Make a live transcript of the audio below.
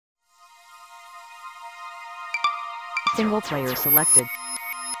Single player selected.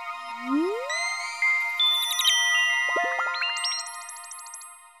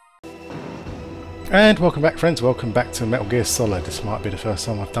 And welcome back, friends. Welcome back to Metal Gear Solid. This might be the first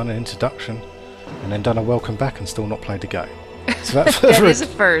time I've done an introduction and then done a welcome back and still not played the game. So that that is a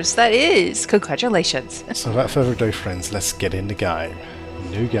first. That is. Congratulations. So without further ado, friends, let's get in the game.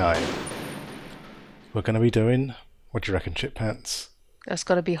 New game. We're going to be doing... What do you reckon, Chippants? That's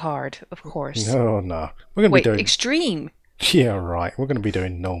got to be hard, of course. No. We're going to be doing... extreme. Yeah, right. We're going to be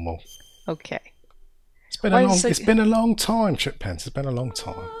doing normal. Okay. It's been a long time, Chippants. It's been a long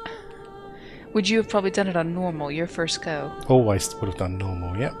time. Would you have probably done it on normal, your first go? Always would have done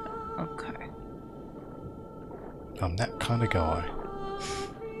normal, yep. Okay. I'm that kind of guy.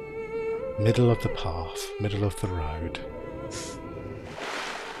 Middle of the path, middle of the road.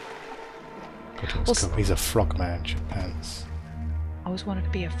 God, well, cool. He's a frogman, Chippants. I always wanted to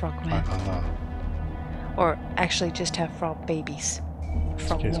be a frogman. I know. Or actually just have frog babies.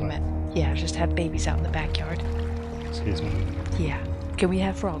 Frog woman. Yeah, just have babies out in the backyard. Excuse me? Yeah. Can we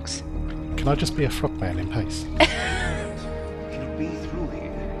have frogs? Can I just be a frogman in peace? It'll be through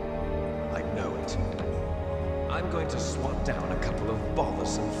here. I know it. I'm going to swat down a couple of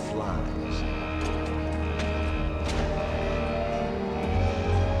bothersome flies.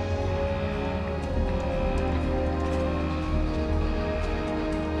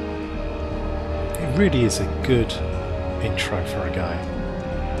 It really is a good intro for a game.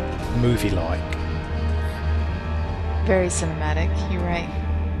 Movie-like. Very cinematic, you're right.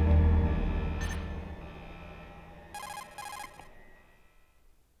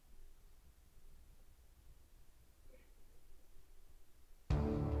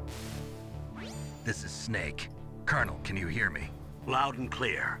 This is Snake. Colonel, can you hear me? Loud and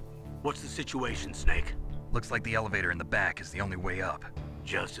clear. What's the situation, Snake? Looks like the elevator in the back is the only way up.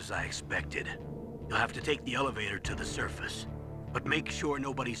 Just as I expected. You'll have to take the elevator to the surface. But make sure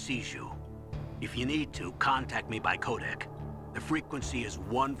nobody sees you. If you need to, contact me by codec. The frequency is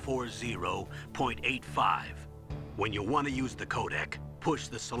 140.85. When you want to use the codec, push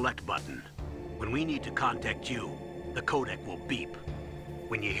the select button. When we need to contact you, the codec will beep.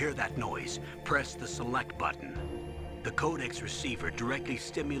 When you hear that noise, press the select button. The codec's receiver directly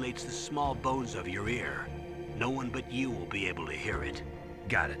stimulates the small bones of your ear. No one but you will be able to hear it.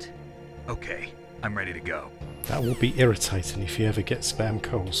 Got it. Okay, I'm ready to go. That will be irritating if you ever get spam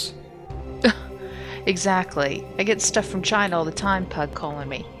calls. Exactly. I get stuff from China all the time, Pug calling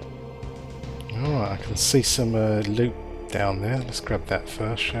me. Alright, I can see some loot down there. Let's grab that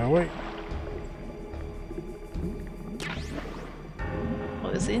first, shall we?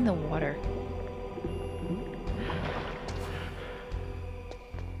 What is in the water?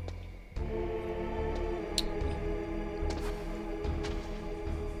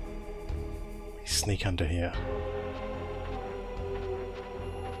 Sneak under here.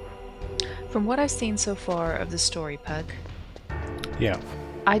 From what I've seen so far of the story, Pug, yeah,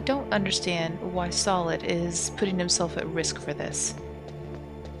 I don't understand why Solid is putting himself at risk for this.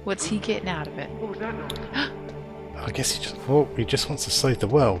 What's he getting out of it? What was that noise? I guess he just wants to save the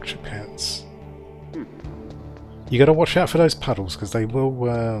world, Chippants. You got to watch out for those puddles because they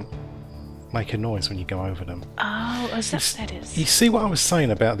will make a noise when you go over them. Oh, is that what that is? You see what I was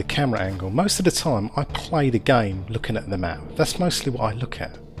saying about the camera angle? Most of the time, I play the game looking at the map. That's mostly what I look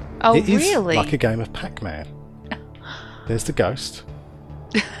at. Oh, it is really? like a game of Pac-Man. There's the ghost,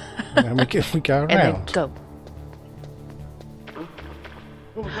 and we go around. And then go.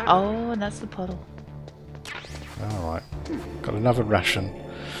 Oh, and that's the puddle. Alright, got another ration.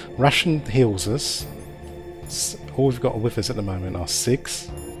 Ration heals us. All we've got with us at the moment are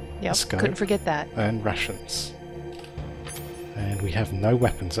SIGs. Yep, couldn't forget that. And rations. And we have no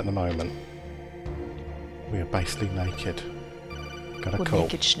weapons at the moment. We are basically naked. Got a call.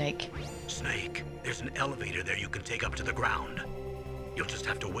 Naked Snake. Snake, there's an elevator there you can take up to the ground. You'll just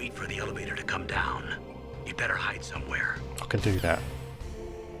have to wait for the elevator to come down. You better hide somewhere. I can do that.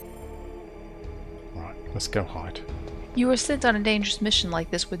 Right, let's go hide. You were sent on a dangerous mission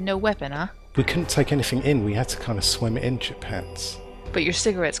like this with no weapon, huh? We couldn't take anything in, we had to kind of swim it in, Chippants. But your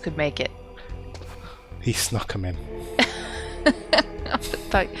cigarettes could make it. He snuck them in.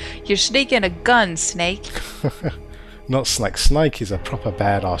 But you're sneaking a gun, Snake. Not Snake. Snake is a proper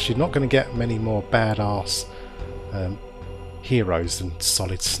badass. You're not going to get many more badass heroes than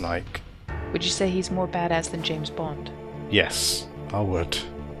Solid Snake. Would you say he's more badass than James Bond? Yes, I would.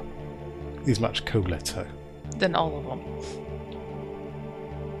 He's much cooler too. Than all of them.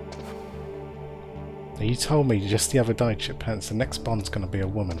 Now you told me just the other day, Chippants, the next Bond's going to be a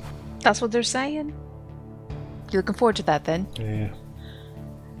woman. That's what they're saying? You looking forward to that then? Yeah.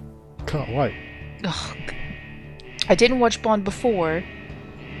 Can't wait. Ugh. I didn't watch Bond before.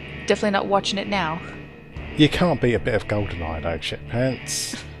 Definitely not watching it now. You can't beat a bit of GoldenEye though,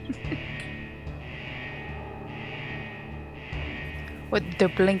 Chippants. What? They're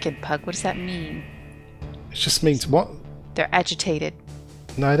blinking, Pug. What does that mean? It just means what? They're agitated.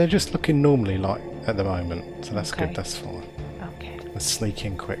 No, they're just looking normally like at the moment, so that's Okay. good, that's fine. Okay. Let's sneak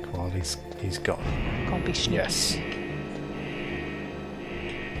in quick while he's gone. Gonna be sneaky. Yes.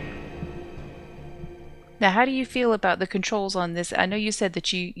 Now, how do you feel about the controls on this? I know you said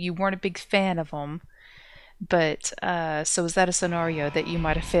that you weren't a big fan of them, but so is that a scenario that you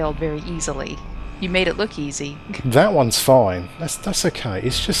might have failed very easily? You made it look easy. That one's fine. That's okay.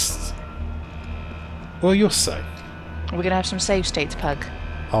 It's just, well, you'll see. We're gonna have some save states, Pug.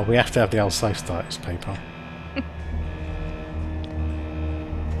 Oh, we have to have the old safe status, people.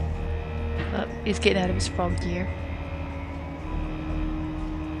 Oh, he's getting out of his frog gear.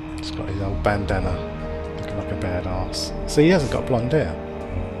 He's got his old bandana, looking like a badass. So he hasn't got blonde hair.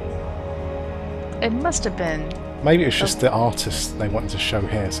 It must have been. Maybe it was just the artist, they wanted to show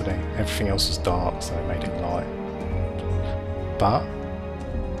hair, so everything else was dark, so they made it light. But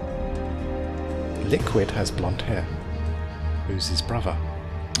Liquid has blonde hair, who's his brother,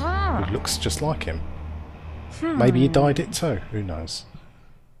 who looks just like him. Maybe he dyed it too, who knows.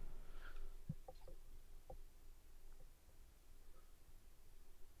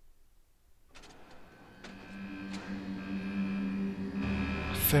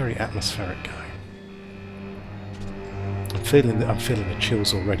 Very atmospheric game. I'm feeling the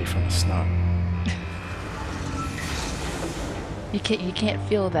chills already from the snow. You can't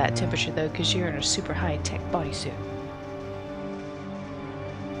feel that temperature though, because you're in a super high tech bodysuit.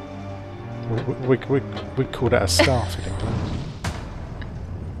 We call that a scarf in England.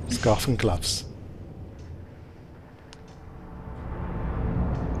 Scarf and gloves.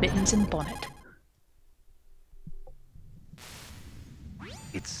 Mittens and bonnet.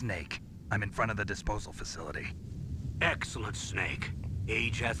 It's Snake. I'm in front of the disposal facility. Excellent, Snake.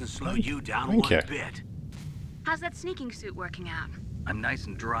 Age hasn't slowed you down Thank one you. bit. How's that sneaking suit working out? I'm nice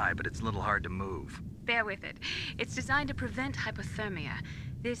and dry, but it's a little hard to move. Bear with it. It's designed to prevent hypothermia.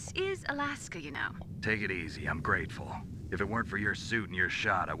 This is Alaska, you know. Take it easy, I'm grateful. If it weren't for your suit and your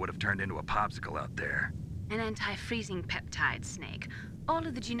shot, I would have turned into a popsicle out there. An anti-freezing peptide, Snake. All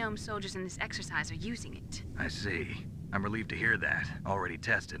of the genome soldiers in this exercise are using it. I see. I'm relieved to hear that. Already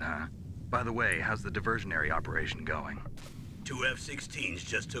tested, huh? By the way, how's the diversionary operation going? 2 F-16s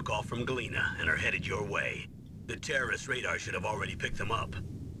just took off from Galena and are headed your way. The terrorist radar should have already picked them up.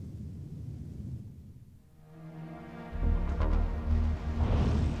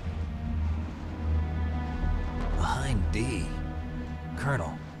 Behind D.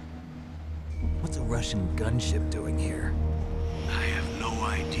 Colonel, what's a Russian gunship doing here? I have no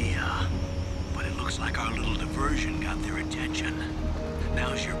idea, but it looks like our little diversion got their attention.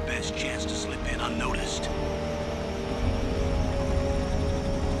 Now's your best chance to slip in unnoticed.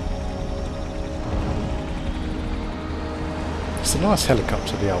 It's a nice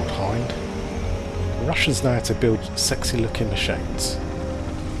helicopter, the old Hind. The Russians know how to build sexy looking machines.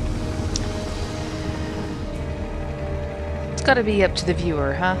 It's got to be up to the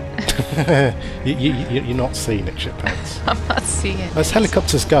viewer, huh? You're not seeing it, Chippants. I'm not seeing it. As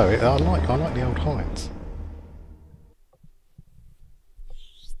helicopters go, I like the old Hinds.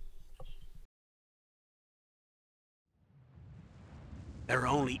 There are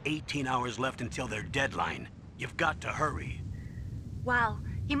only 18 hours left until their deadline. You've got to hurry. Wow,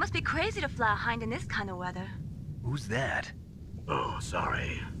 you must be crazy to fly a Hind in this kind of weather. Who's that? Oh,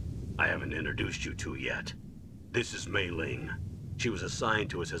 sorry. I haven't introduced you to yet. This is Mei Ling. She was assigned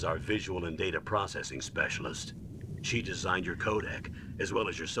to us as our visual and data processing specialist. She designed your codec, as well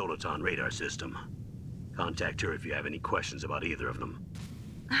as your Soliton radar system. Contact her if you have any questions about either of them.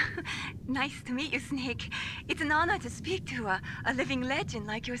 Nice to meet you, Snake. It's an honor to speak to a living legend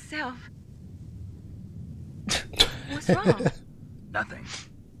like yourself. What's wrong? Nothing.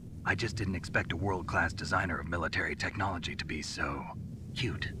 I just didn't expect a world-class designer of military technology to be so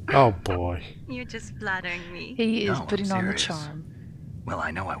cute. Oh boy. You're just flattering me. He is No, I'm putting on the serious. charm. Well,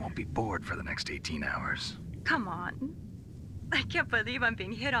 I know I won't be bored for the next 18 hours. Come on. I can't believe I'm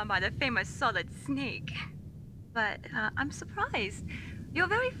being hit on by the famous Solid Snake. But I'm surprised. You're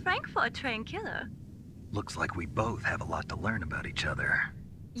very frank for a trained killer. Looks like we both have a lot to learn about each other.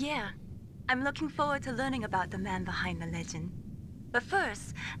 Yeah. I'm looking forward to learning about the man behind the legend. But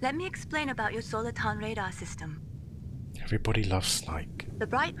first, let me explain about your Soliton radar system. Everybody loves Snake. The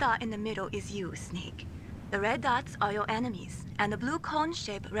bright dot in the middle is you, Snake. The red dots are your enemies, and the blue cone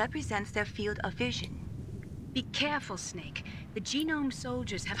shape represents their field of vision. Be careful, Snake. The genome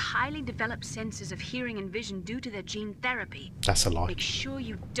soldiers have highly developed senses of hearing and vision due to their gene therapy. That's a lie. Make sure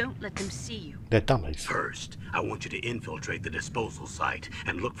you don't let them see you. They're dummies. First, I want you to infiltrate the disposal site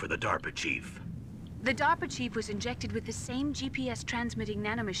and look for the DARPA chief. The DARPA chief was injected with the same GPS transmitting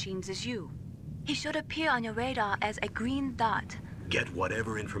nanomachines as you. He should appear on your radar as a green dot. Get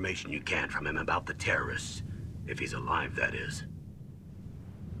whatever information you can from him about the terrorists. If he's alive, that is.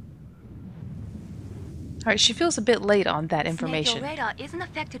 Alright, she feels a bit late on that Snake, information. your radar isn't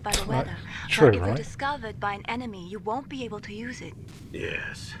affected by the Right. weather. True, but if right? you're discovered by an enemy, you won't be able to use it.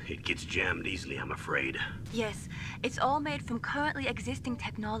 Yes, it gets jammed easily, I'm afraid. Yes, it's all made from currently existing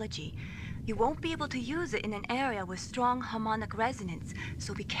technology. You won't be able to use it in an area with strong harmonic resonance,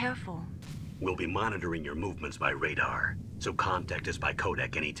 so be careful. We'll be monitoring your movements by radar, so contact us by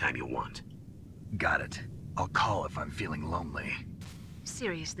codec anytime you want. Got it. I'll call if I'm feeling lonely.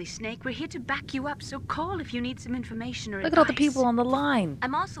 Seriously, Snake, we're here to back you up, so call if you need some information or Look at all the advice. people on the line.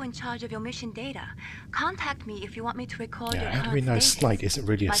 I'm also in charge of your mission data. Contact me if you want me to record your Yeah, how do current we know status. Snake isn't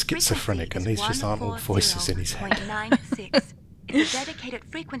really a My schizophrenic and frequency these is just aren't all voices in his head? 140.96. It's a dedicated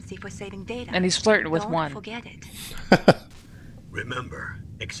frequency for saving data. And he's flirting with Don't one. forget it. Remember,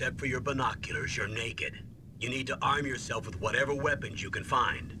 except for your binoculars, you're naked. You need to arm yourself with whatever weapons you can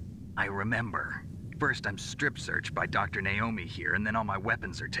find. I remember. First, I'm strip searched by Dr. Naomi here, and then all my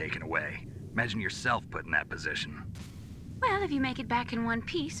weapons are taken away. Imagine yourself put in that position. Well, if you make it back in one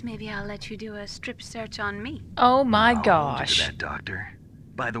piece, maybe I'll let you do a strip search on me. Oh my I'll hold you to gosh. that, Doctor.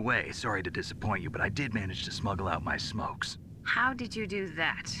 By the way, sorry to disappoint you, but I did manage to smuggle out my smokes. How did you do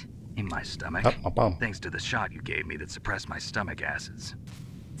that? In my stomach. Up my bum. Thanks to the shot you gave me that suppressed my stomach acids.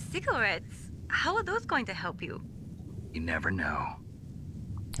 Cigarettes? How are those going to help you? You never know.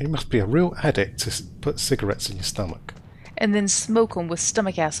 You must be a real addict to put cigarettes in your stomach. And then smoke them with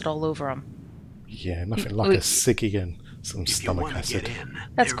stomach acid all over them. Yeah, nothing like a ciggy and some If you stomach want to acid. get in,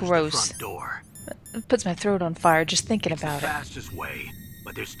 That's there's gross. the front door. It puts my throat on fire just thinking It's the about it. fastest way,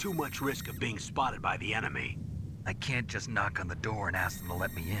 but there's too much risk of being spotted by the enemy. I can't just knock on the door and ask them to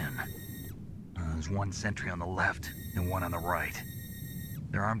let me in. There's one sentry on the left and one on the right.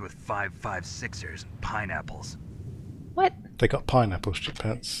 They're armed with 5.56ers and pineapples. What? They got pineapples,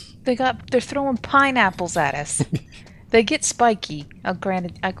 Chippants. They're throwing pineapples at us. They get spiky. I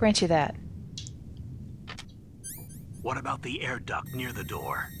grant you that. What about the air duct near the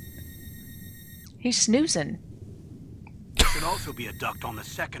door? He's snoozing. There should also be a duct on the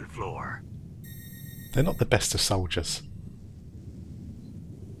second floor. They're not the best of soldiers.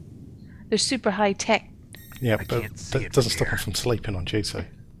 They're super high tech. Yeah, I but can't see that it doesn't from stop them here. from sleeping on duty.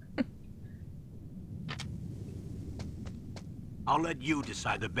 I'll let you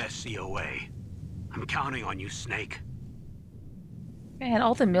decide the best COA. I'm counting on you, Snake. Man,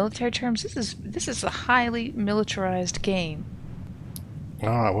 all the military terms. This is a highly militarized game.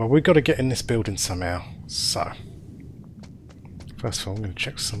 Alright, well, we've got to get in this building somehow. So, first of all, I'm going to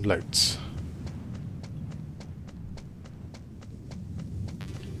check some loot.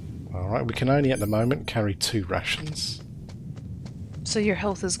 Alright, we can only at the moment carry 2 rations. So your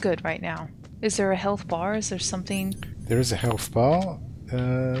health is good right now. Is there a health bar? Is there something? There is a health bar.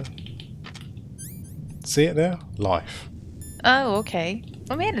 See it there? Life. Oh, okay.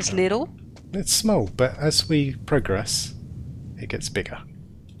 Oh man, it's little. It's small, but as we progress, it gets bigger.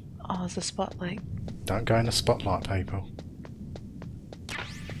 Oh, it's a spotlight. Don't go in the spotlight, people.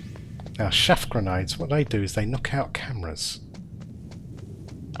 Now, shaft grenades, what they do is they knock out cameras.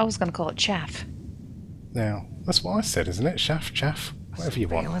 I was gonna call it chaff. Now, that's what I said, isn't it? Shaft, chaff, whatever you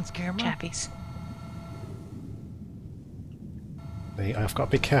want. Surveillance camera? Chappies. I've got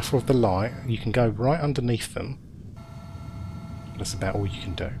to be careful of the light. You can go right underneath them. That's about all you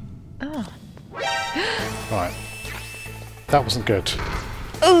can do. Oh. Right. That wasn't good.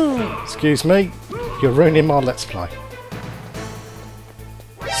 Ooh. Excuse me. You're ruining my Let's Play.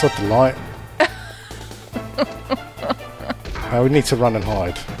 Sod the light. We need to run and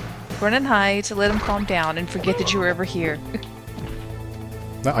hide. Run and hide to let them calm down and forget that you were ever here.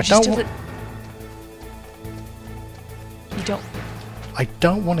 No, I Just don't. do You don't. I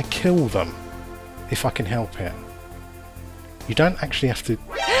don't want to kill them if I can help it. You don't actually have to.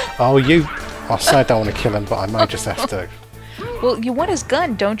 Oh, you. I say I don't want to kill him, but I may just have to. Well, you want his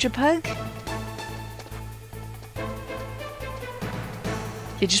gun, don't you, Pug?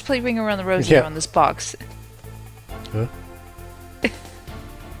 You just play Ring Around the Rosy Yeah. on this box. Huh?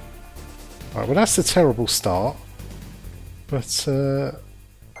 Right, well, that's a terrible start. But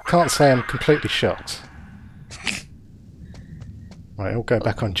can't say I'm completely shocked. Right, I'll go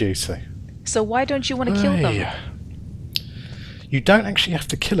back on duty. So why don't you want to kill them? Hey. You don't actually have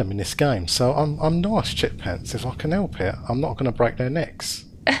to kill them in this game, so I'm nice, Chippants. If I can help it, I'm not going to break their necks.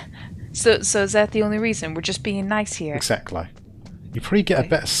 So is that the only reason? We're just being nice here. Exactly. You probably get a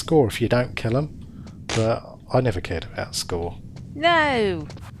better score if you don't kill them, but I never cared about score. No!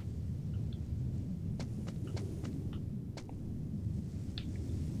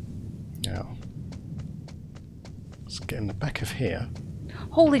 Now, let's get in the back of here.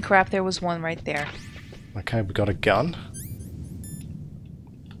 Holy crap, there was one right there. Okay, we got a gun.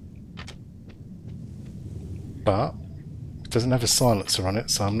 But it doesn't have a silencer on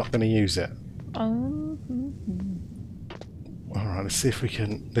it, so I'm not going to use it. Alright, let's see if we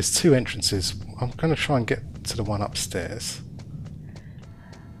can... There's two entrances. I'm going to try and get to the one upstairs.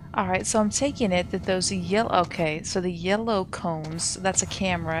 Alright, so I'm taking it that those are yellow... Okay, so the yellow cones, that's a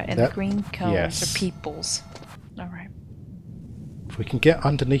camera, and the green cones are people's. Alright. If we can get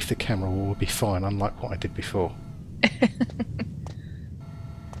underneath the camera, we'll be fine, unlike what I did before.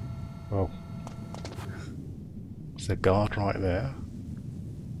 Well, there's a guard right there.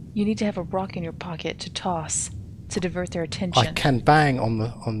 You need to have a rock in your pocket to toss to divert their attention. I can bang on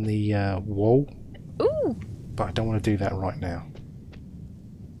the wall. Ooh! But I don't want to do that right now.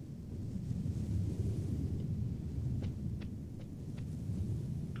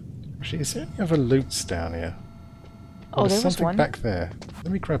 Actually, is there any other loots down here? Oh, there's there was something one. back there.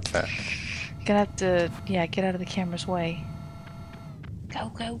 Let me grab that. Gonna have to, yeah, get out of the camera's way. Go,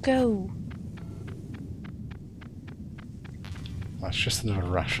 go, go! That's just another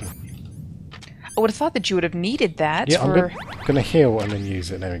ration. I would have thought that you would have needed that Yeah, for... I'm gonna heal and then use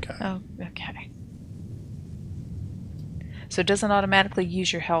it. There we go. Oh, okay. So it doesn't automatically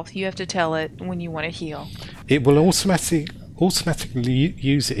use your health. You have to tell it when you want to heal. It will automatically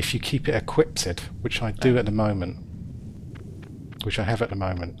use it if you keep it equipped, which I do at the moment. Which I have at the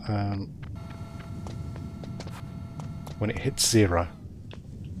moment. When it hits 0.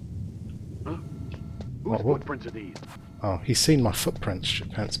 Huh? Whose footprints are these? Oh, he's seen my footprints,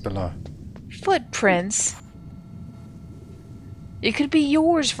 Chippants, below. Footprints? It could be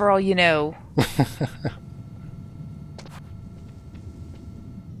yours for all you know.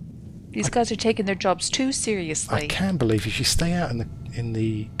 These guys are taking their jobs too seriously. I can believe if you stay out in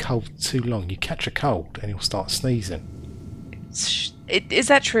the cold too long, you catch a cold and you'll start sneezing. Is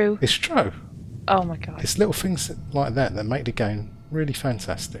that true? It's true. Oh my god. It's little things like that that make the game really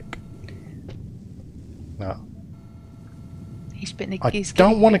fantastic. No. I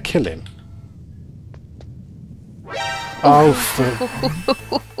don't want to kill him. Oh,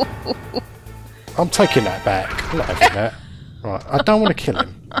 I'm taking that back. I'm not having that. Right, I don't want to kill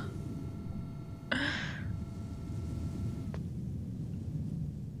him.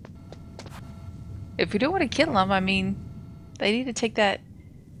 If we don't want to kill him, I mean, they need to take that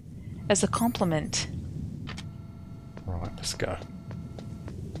as a compliment. Right, let's go.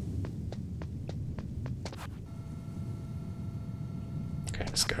 Okay,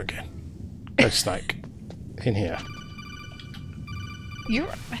 let's go again. Go Snake. In here.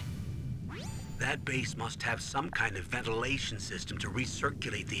 That base must have some kind of ventilation system to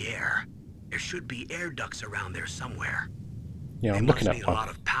recirculate the air. There should be air ducts around there somewhere. Yeah, I'm they looking must at need one. a lot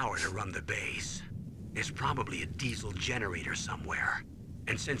of power to run the base. There's probably a diesel generator somewhere.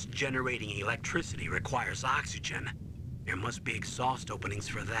 And since generating electricity requires oxygen, there must be exhaust openings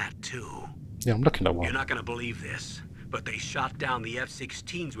for that too. Yeah, I'm looking at one. You're not gonna believe this, but they shot down the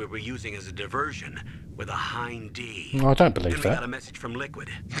F-16s we were using as a diversion with a Hind D. No, I don't believe Then we that. got a message from Liquid.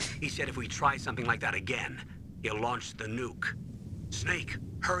 He said if we try something like that again, he'll launch the nuke. Snake,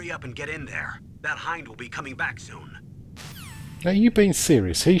 hurry up and get in there. That Hind will be coming back soon. Are you being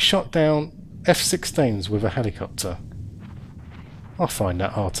serious? He shot down F-16s with a helicopter. I find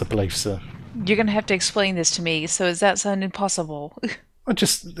that hard to believe, sir. You're going to have to explain this to me, so does that sound impossible?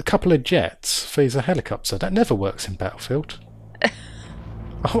 Just a couple of jets feeds a helicopter. That never works in Battlefield.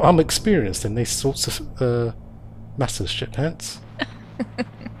 I'm experienced in these sorts of matters, Chippants.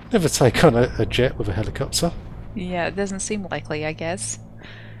 Never take on a jet with a helicopter. Yeah, it doesn't seem likely, I guess.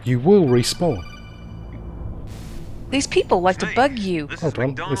 You will respawn. These people like to bug you. Hold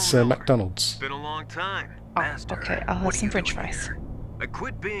on, it's McDonald's. It's been a long time. Oh, okay, I'll have some french fries. I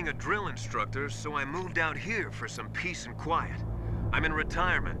quit being a drill instructor, so I moved out here for some peace and quiet. I'm in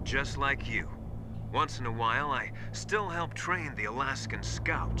retirement, just like you. Once in a while, I still help train the Alaskan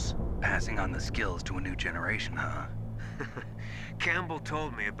Scouts. Passing on the skills to a new generation, huh? Campbell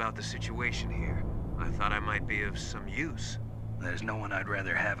told me about the situation here. I thought I might be of some use. There's no one I'd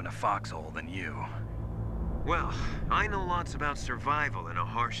rather have in a foxhole than you. Well, I know lots about survival in a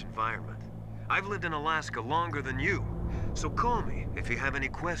harsh environment. I've lived in Alaska longer than you, so call me if you have any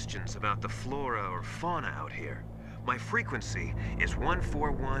questions about the flora or fauna out here. My frequency is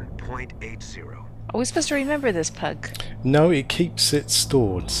 141.80. Are we supposed to remember this, Pug? No, it keeps it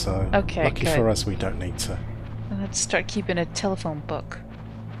stored, so Okay, lucky good. for us we don't need to. Let's start keeping a telephone book.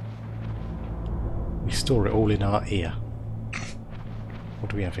 We store it all in our ear. What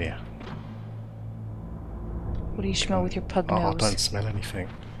do we have here? What do you smell with your pug Oh, I nose? don't smell anything.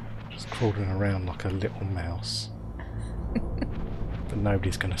 Just crawling around like a little mouse. But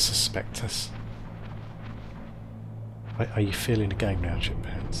nobody's going to suspect us. Are you feeling the game now,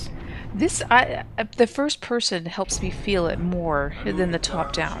 Chippants? This, the first person helps me feel it more than the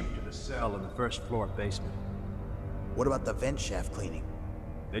top down. To the cell in the first floor basement. What about the vent shaft cleaning?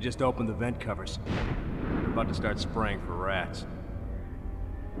 They just opened the vent covers. They're about to start spraying for rats.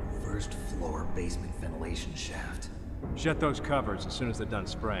 First floor basement ventilation shaft. Shut those covers as soon as they're done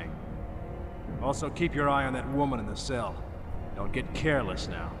spraying. Also, keep your eye on that woman in the cell. Don't get careless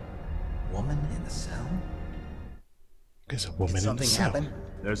now. Woman in the cell? There's a woman in the Something cell. happen?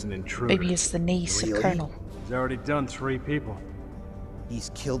 There's an intruder. Maybe it's the niece of Really? Colonel. He's already done 3 people.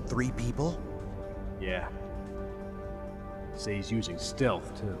 He's killed 3 people? Yeah. Say he's using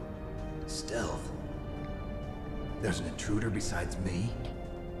stealth, too. Stealth? There's an intruder besides me?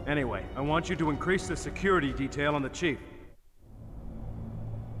 Anyway, I want you to increase the security detail on the chief.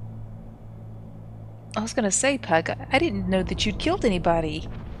 I was gonna say, Pug, I didn't know that you'd killed anybody.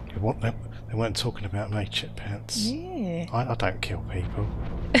 They weren't talking about me, Chippants. Yeah. I don't kill people.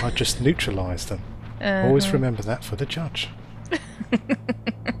 I just neutralize them. Always remember that for the judge.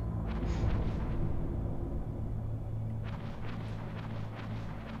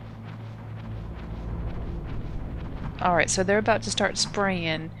 Alright, so they're about to start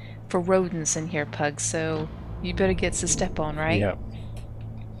spraying for rodents in here, Pug, so you better get some step on, right? Yep.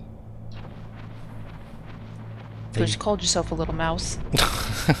 So you called yourself a little mouse.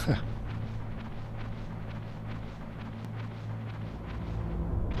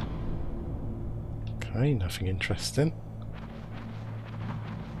 Okay, nothing interesting.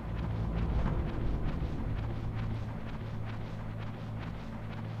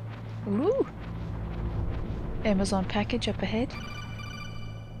 Ooh! Amazon package up ahead.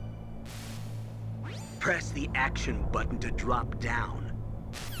 Press the action button to drop down.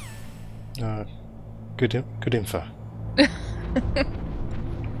 Good info.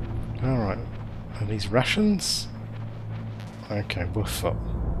 Alright. And these rations? Okay, woof up.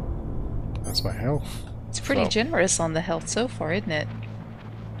 That's my health. It's pretty generous on the health so far, isn't it?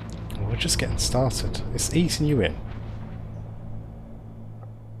 Well, we're just getting started. It's easing you in.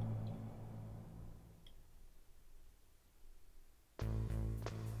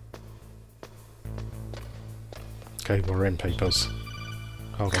 Okay, we're in, peoples.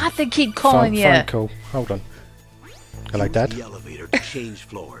 Hold on. God, they keep calling you. Phone call. Hold on. Hello, Use Dad. the elevator to change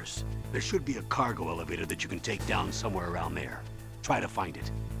floors. There should be a cargo elevator that you can take down somewhere around there. Try to find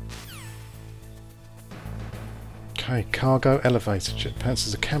it. Okay, cargo elevator. Chippants,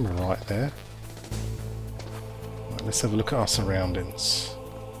 there's a camera right there. Right, let's have a look at our surroundings.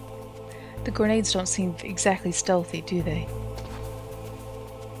 The grenades don't seem exactly stealthy, do they?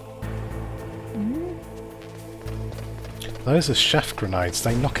 Those are shaft grenades.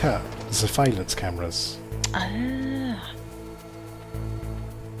 They knock out surveillance cameras. Ah.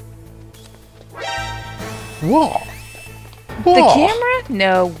 What? The camera?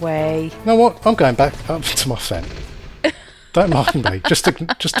 No way. You know what? I'm going back up to my vent. Don't mind me. Just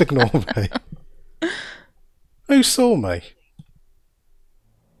ignore me. Who saw me?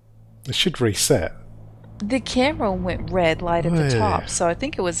 It should reset. The camera went red light at the top, so I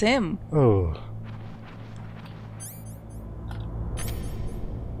think it was him. Oh.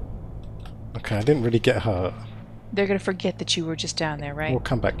 Okay, I didn't really get hurt. They're gonna forget that you were just down there, right? We'll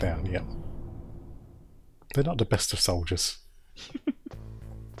come back down, yeah. They're not the best of soldiers.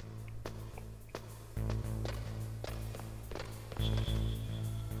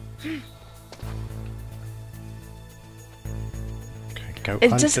 Okay, go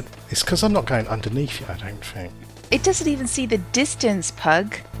It under. just- It's because I'm not going underneath you, I don't think. It doesn't even see the distance,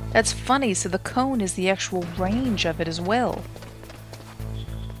 Pug. That's funny, so the cone is the actual range of it as well.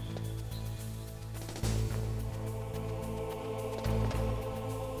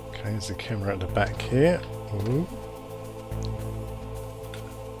 Okay, there's a camera at the back here. Ooh.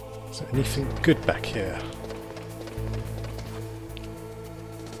 Is there anything good back here?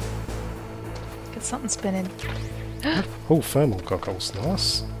 Get something spinning. Oh, thermal goggles,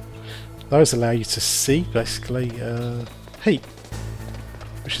 nice. Those allow you to see, basically, heat.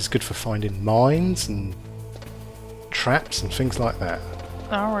 Which is good for finding mines and traps and things like that.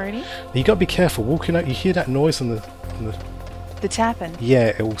 Alrighty. You got to be careful walking out. You hear that noise on the The tapping. yeah,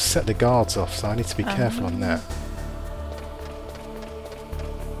 it will set the guards off, so I need to be careful on that.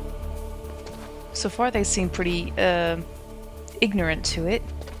 So far, they seem pretty ignorant to it.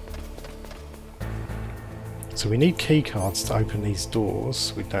 So we need key cards to open these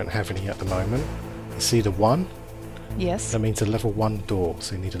doors. We don't have any at the moment. It's either one. Yes. That means a level 1 door,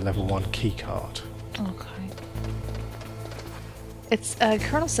 so you need a level 1 key card. Okay. It's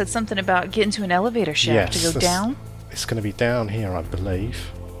Colonel said something about getting to an elevator shaft to go down. It's going to be down here, I believe.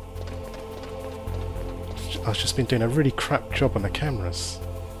 I've just been doing a really crap job on the cameras.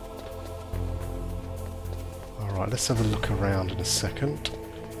 Alright, let's have a look around in a second.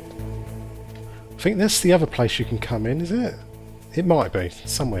 I think that's the other place you can come in, is it? It might be,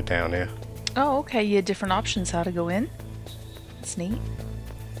 somewhere down here. Oh, okay, you had different options how to go in. That's neat.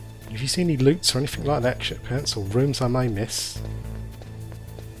 Have you seen any loots or anything like that, Chippants, or rooms I may miss?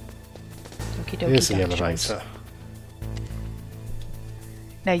 Okie dokie, Here's the Dr. elevator.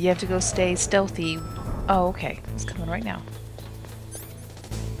 Now you have to go stay stealthy. Oh, okay. It's coming right now.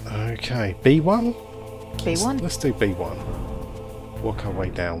 Okay, B1? B1? Let's do B1. Walk our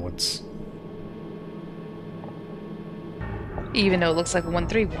way downwards. Even though it looks like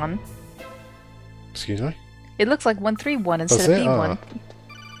 131. Excuse me? It looks like 131 Does instead of it? B1.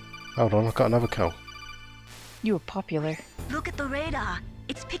 Hold on, I've got another call. You were popular. Look at the radar.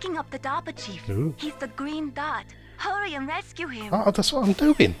 It's picking up the DARPA chief. Ooh. He's the green dot. Hurry and rescue him. Oh, that's what I'm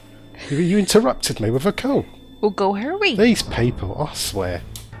doing. You interrupted me with a call. Well, go hurry. These people, I swear.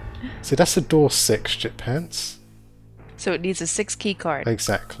 See, that's the door 6, Chippants. So it needs a 6 key card.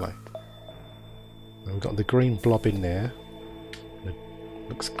 Exactly. And we've got the green blob in there. It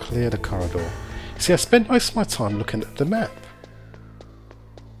looks clear, the corridor. See, I spend most of my time looking at the map.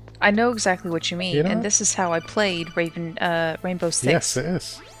 I know exactly what you mean, You know? and this is how I played Rainbow Six. Yes, it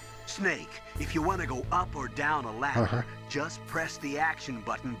is. Snake, if you want to go up or down a ladder, just press the action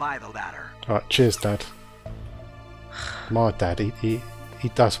button by the ladder. Alright, cheers, Dad. My dad, he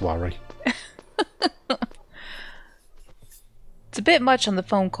does worry. It's a bit much on the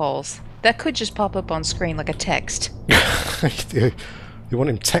phone calls. That could just pop up on screen like a text. You want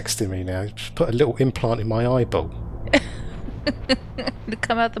him texting me now? Just put a little implant in my eyeball. To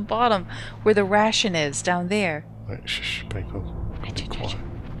come out the bottom where the ration is, down there. Right, shh, people. Be quiet.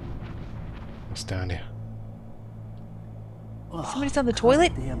 What's down here? Somebody's on the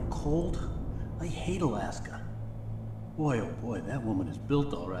toilet? Damn cold. I hate Alaska. Boy, oh boy, that woman is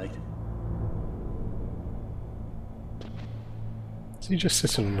built all right. So you just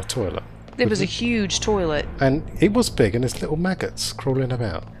sitting in the toilet? It was a huge toilet. And it was big, and there's little maggots crawling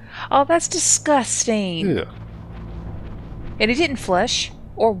about. Oh, that's disgusting. Yeah. And he didn't flush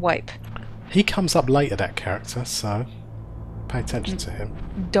or wipe. He comes up later, that character, so pay attention to him.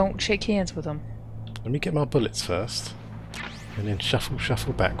 Don't shake hands with him. Let me get my bullets first, and then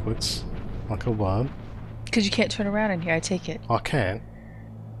shuffle backwards like a worm. Because you can't turn around in here, I take it. I can.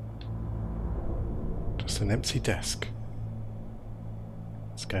 Just an empty desk.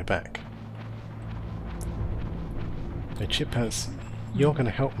 Let's go back. Hey, Chippants, you're going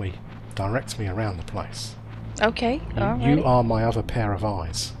to help me direct me around the place. Okay, alright. You are my other pair of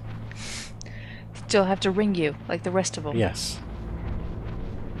eyes. Still have to ring you, like the rest of them. Yes.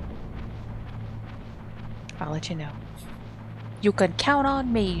 I'll let you know. You can count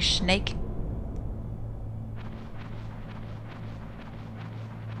on me, Snake.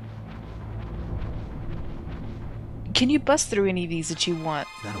 Can you bust through any of these that you want?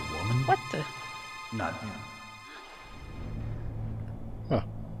 Is that a woman? What the? Not him. Oh.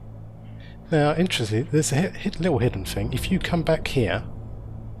 Now, interesting, there's a little hidden thing. If you come back here,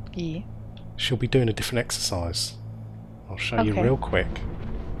 yeah, she'll be doing a different exercise. I'll show you real quick.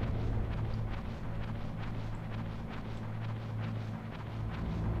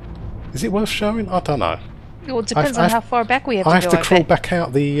 Is it worth showing? I don't know. Well, it depends on how far back we have to go. I have to crawl back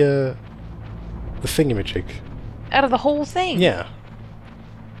out the thingamajig. Out of the whole thing? Yeah.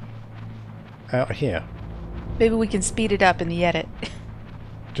 Out here. Maybe we can speed it up in the edit.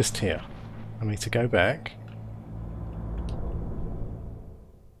 Just here. I need to go back.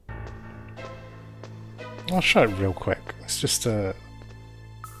 I'll show it real quick. It's just a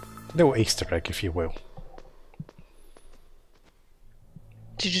little Easter egg, if you will.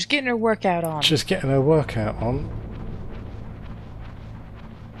 She's just getting her workout on. Just getting her workout on.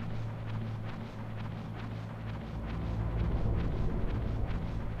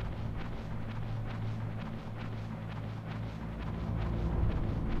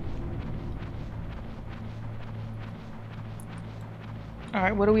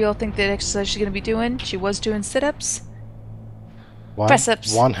 Alright, what do we all think that exercise she's going to be doing? She was doing sit-ups?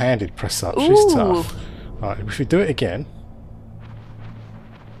 Press-ups. One-handed press-ups. She's tough. Alright, if we do it again...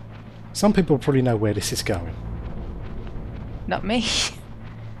 Some people probably know where this is going. Not me.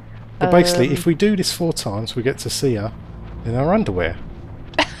 But basically, if we do this 4 times, we get to see her in her underwear.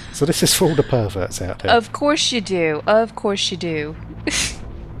 So this is for all the perverts out there. Of course you do. Of course you do.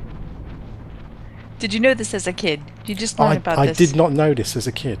 Did you know this as a kid? You just learned about this. I did not know this as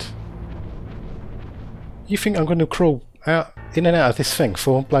a kid. You think I'm going to crawl out in and out of this thing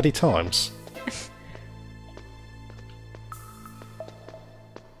 4 bloody times?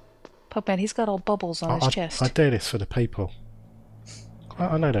 Pugman, he's got all bubbles on his chest. I do this for the people.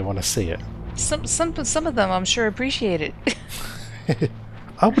 I know they want to see it. Some of them, I'm sure, appreciate it.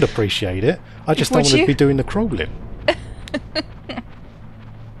 I would appreciate it. I just don't want to be doing the crawling.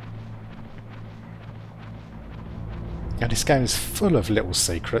 Now this game is full of little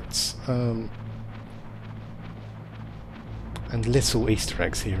secrets and little Easter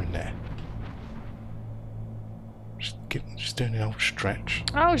eggs here and there. Just doing an old stretch.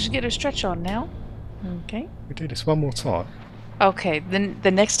 Oh, just get a stretch on now. Okay. We do this one more time. Okay, then the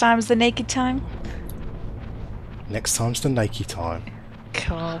next time is the naked time? Next time's the naked time.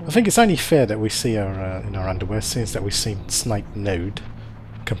 God. I think it's only fair that we see her in her underwear, since that we've seen Snake nude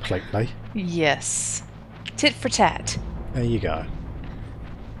completely. Yes. Tit for tat. There you go.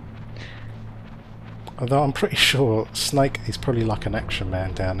 Although I'm pretty sure Snake is probably like an action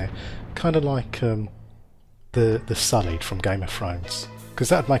man down there. Kind of like the Sullied from Game of Thrones. Because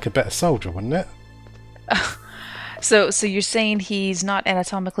that'd make a better soldier, wouldn't it? So you're saying he's not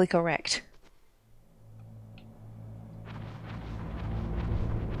anatomically correct?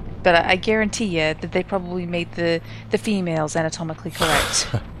 But I guarantee you that they probably made the females anatomically correct.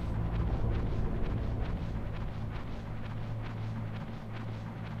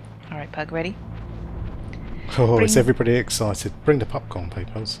 Alright, Pug, ready? Oh, is everybody excited? Bring the popcorn,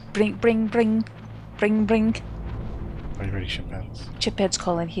 peoples. Bring. Are you ready, Chippants? Chiphead's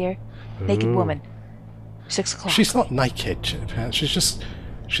calling here. Naked woman. 6 o'clock. She's not naked, Chippants.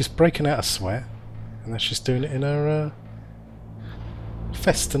 She's breaking out a sweat, and then she's doing it in her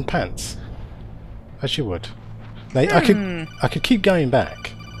vest and pants, as you would. Now, I could keep going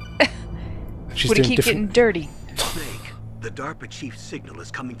back. Would it keep getting dirty? Snake, the DARPA chief's signal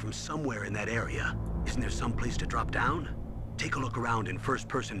is coming from somewhere in that area. Isn't there some place to drop down? Take a look around in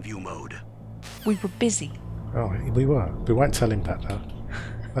first-person view mode. We were busy. Oh, we were. We won't tell him that, though.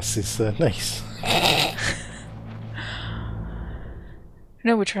 That's his niece.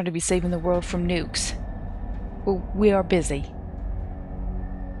 No, we're trying to be saving the world from nukes. Well, we are busy.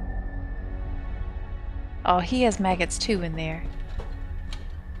 Oh, he has maggots too in there.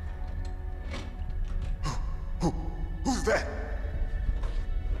 Who's that?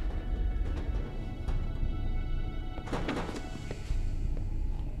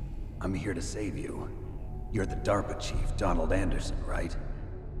 I'm here to save you. You're the DARPA chief, Donald Anderson, right?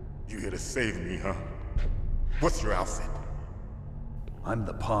 You here to save me, huh? What's your outfit? I'm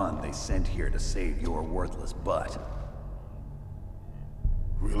the pawn they sent here to save your worthless butt.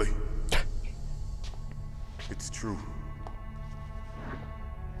 Really? It's true.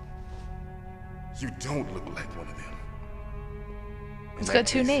 You don't look like one of them. He's got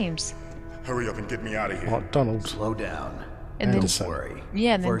 2 names. Hurry up and get me out of here. Oh, Donald. Slow down. And don't then worry.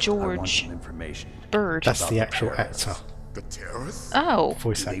 Yeah, and then First, I want George some information. Bird. That's the actual actor. The terrorists? Oh.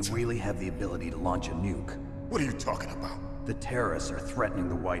 Voice Do actor. they really have the ability to launch a nuke? What are you talking about? The terrorists are threatening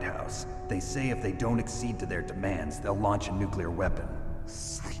the White House. They say if they don't accede to their demands, they'll launch a nuclear weapon.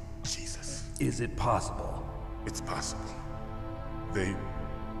 Sweet Jesus. Is it possible? It's possible. They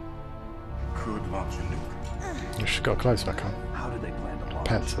could launch a nuke. She's got clothes back on. How do they plan to launch?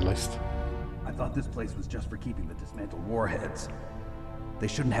 Pants at least. I thought this place was just for keeping the dismantled warheads. They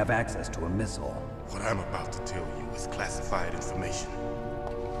shouldn't have access to a missile. What I'm about to tell you is classified information.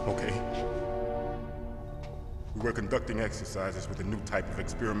 Okay? We were conducting exercises with a new type of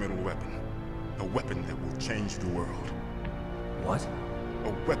experimental weapon. A weapon that will change the world. What?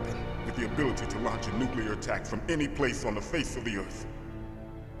 A weapon with the ability to launch a nuclear attack from any place on the face of the Earth.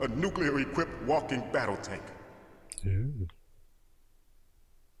 A nuclear-equipped walking battle tank. Ooh.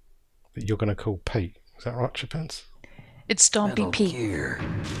 That you're going to call Pete. Is that right, Chippants? It's Stompy Metal Pete. Gear.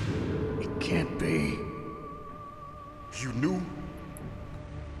 It can't be. You knew?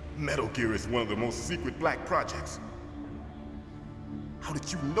 Metal Gear is one of the most secret black projects. How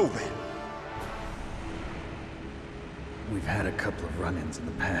did you know that? We've had a couple of run-ins in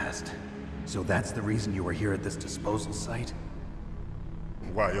the past. So that's the reason you were here at this disposal site?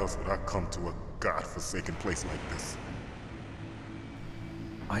 Why else would I come to a godforsaken place like this?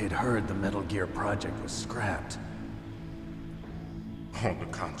 I had heard the Metal Gear project was scrapped. On the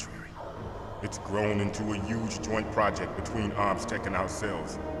contrary, it's grown into a huge joint project between ArmsTech and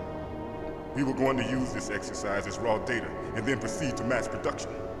ourselves. We were going to use this exercise as raw data and then proceed to mass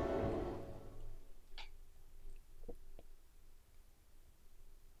production.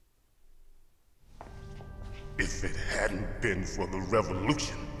 If it hadn't been for the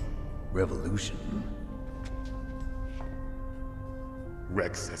revolution. Revolution?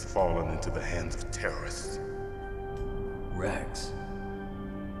 Rex has fallen into the hands of terrorists. Rex?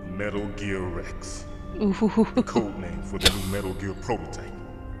 Metal Gear Rex. Ooh. The code name for the new Metal Gear prototype.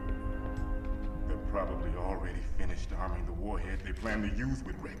 They're probably already finished arming the warhead they plan to use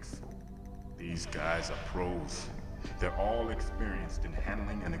with Rex. These guys are pros. They're all experienced in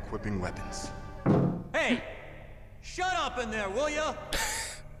handling and equipping weapons. Hey! Shut up in there, will ya?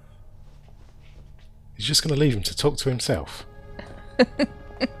 He's just going to leave him to talk to himself.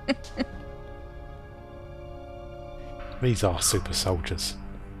 These are super soldiers.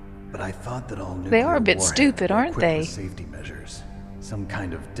 But I thought that all nuclear They are a bit warheads stupid, were aren't equipped they? with safety measures. Some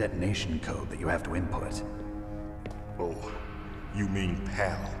kind of detonation code that you have to input. Oh, you mean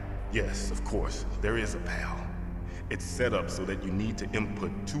PAL? Yes, of course, there is a PAL. It's set up so that you need to input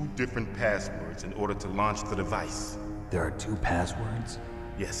 2 different passwords in order to launch the device. There are 2 passwords?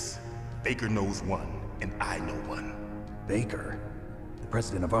 Yes. Baker knows one, and I know one. Baker? The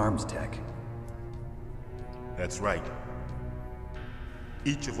president of Arms Tech? That's right.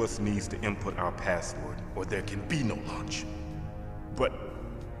 Each of us needs to input our password, or there can be no launch. But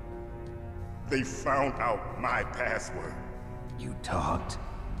they found out my password. You talked?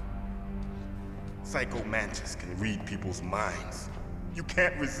 Psycho Mantis can read people's minds. You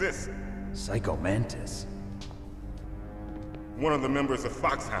can't resist. Psycho Mantis? One of the members of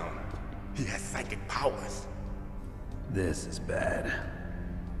FOXHOUND. He has psychic powers. This is bad.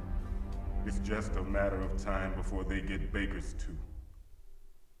 It's just a matter of time before they get Baker's too.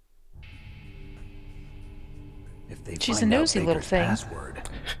 If they She's find a out nosy little Baker's thing. password.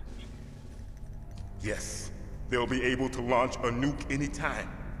 Yes, they'll be able to launch a nuke anytime.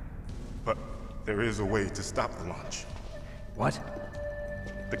 But there is a way to stop the launch. What?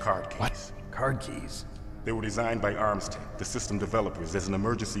 The card keys. What? Card keys? They were designed by Arms Tech, the system developers, as an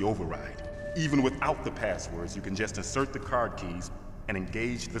emergency override. Even without the passwords, you can just insert the card keys and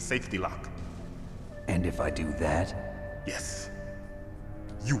engage the safety lock. And if I do that? Yes.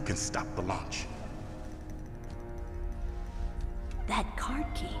 You can stop the launch. That card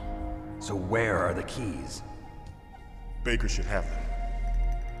key. So where are the keys? Baker should have them.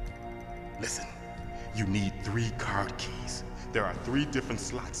 Listen, you need 3 card keys. There are 3 different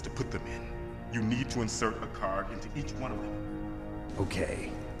slots to put them in. You need to insert a card into each one of them.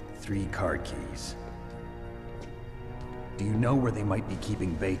 Okay, 3 card keys. Do you know where they might be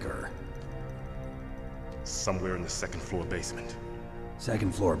keeping Baker? Somewhere in the 2nd floor basement.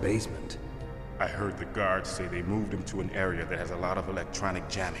 2nd floor basement? I heard the guards say they moved him to an area that has a lot of electronic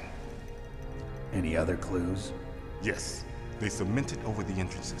jamming. Any other clues? Yes, they cemented over the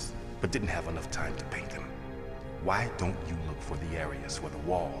entrances, but didn't have enough time to paint them. Why don't you look for the areas where the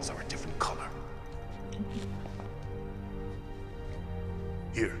walls are a different color?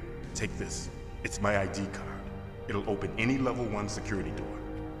 Here, take this. It's my ID card. It'll open any level 1 security door.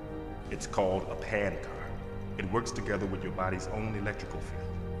 It's called a PAN card. It works together with your body's own electrical field.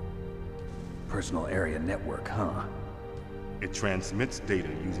 Personal area network, huh? It transmits data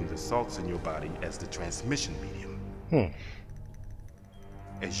using the salts in your body as the transmission medium.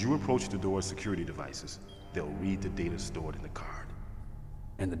 As you approach the door's security devices, they'll read the data stored in the card.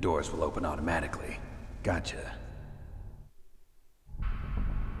 And the doors will open automatically. Gotcha.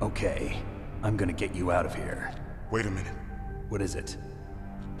 Okay, I'm gonna get you out of here. Wait a minute. What is it?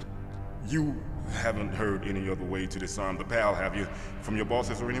 You haven't heard any other way to disarm the PAL, have you? From your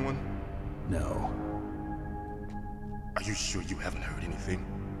bosses or anyone? No. Are you sure you haven't heard anything?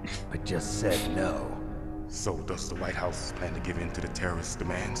 I just said no. So does the White House plan to give in to the terrorists'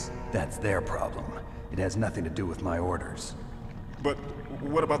 demands? That's their problem. It has nothing to do with my orders. But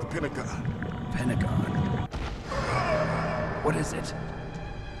what about the Pentagon? Pentagon? What is it?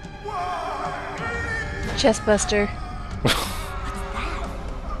 Chestbuster.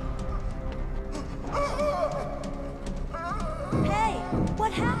 Hey,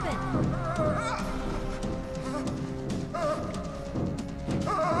 what happened?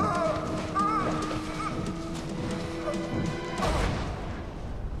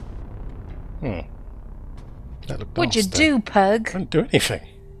 What'd you do, Pug? I didn't do anything.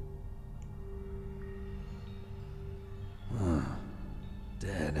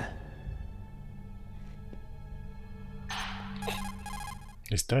 Dead.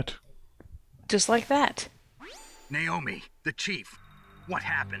 He's dead. Just like that. Naomi, the chief. What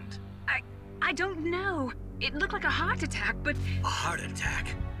happened? I don't know. It looked like a heart attack, but... A heart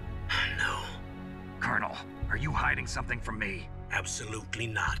attack? No. Colonel, are you hiding something from me? Absolutely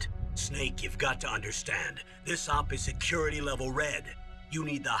not. Snake, you've got to understand. This op is security level red. You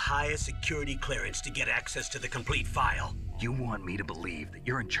need the highest security clearance to get access to the complete file. You want me to believe that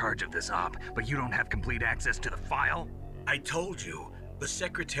you're in charge of this op, but you don't have complete access to the file? I told you, the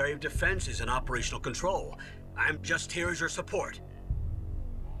Secretary of Defense is in operational control. I'm just here as your support.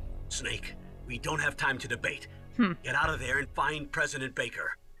 Snake, we don't have time to debate. Get out of there and find President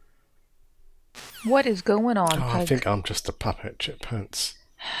Baker. What is going on, Oh, I Pug? think I'm just a puppet, Chippants.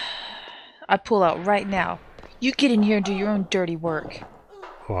 I pull out right now. You get in here and do your own dirty work.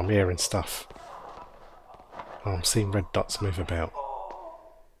 Oh, I'm hearing stuff. Oh, I'm seeing red dots move about.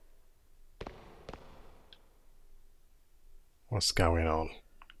 What's going on?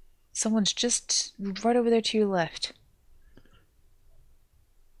 Someone's just right over there to your left.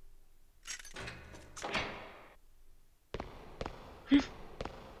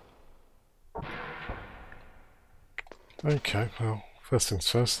 Okay, well, first things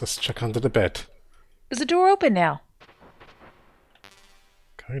first, let's check under the bed. Is the door open now?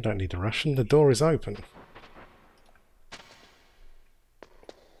 Okay, don't need to rush in, the door is open.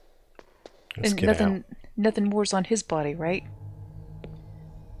 Let's And get out. nothing more's on his body, right?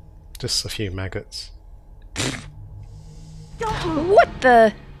 Just a few maggots. What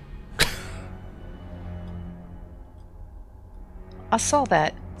the? I saw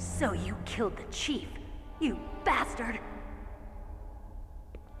that. So you killed the chief, you bastard!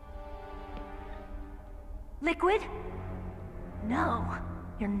 Liquid? No,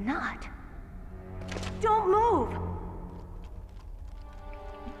 you're not. Don't move!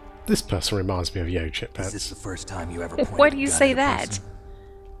 This person reminds me of Yo Is Chippants. this the first time you ever pointed Why do a you gun say at a that? person?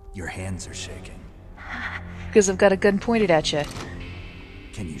 Your hands are shaking. Because I've got a gun pointed at you.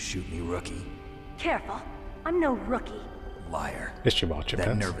 Can you shoot me, rookie? Careful, I'm no rookie. Liar. Yes, you are, That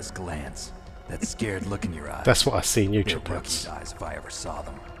Chippants. nervous glance. That scared look in your eyes. That's what I see in you, They're Chippants. rookie's eyes if I ever saw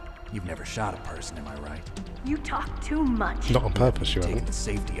them. You've never shot a person, am I right? You talk too much. Not on purpose, you Taking haven't. the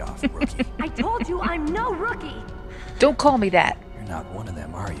safety off, rookie. I told you I'm no rookie! Don't call me that. You're not one of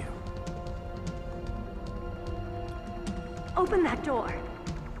them, are you? Open that door.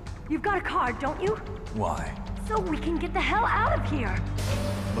 You've got a card, don't you? Why? So we can get the hell out of here.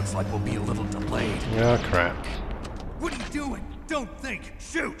 Looks like we'll be a little delayed. Oh, crap. What are you doing? Don't think.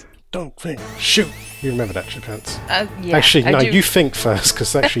 Shoot! Don't think. Shoot! You remember that, Chippants. Yeah, Actually, I no, do. you think first,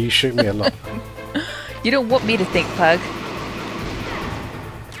 because actually you shoot me a lot. You don't want me to think, Pug.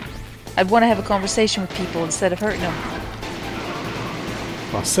 I'd want to have a conversation with people instead of hurting them.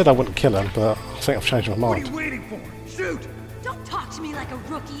 Well, I said I wouldn't kill him, but I think I've changed my What are mind. you waiting for? Shoot! Don't talk to me like a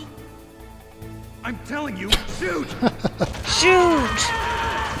rookie. I'm telling you, shoot! Shoot!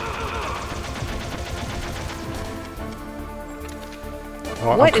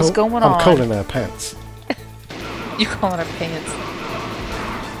 Alright, What is going on? I'm calling her pants. You calling her pants?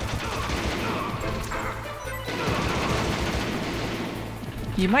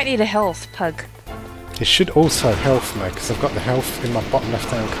 You might need a health, Pug. It should also health me, because I've got the health in my bottom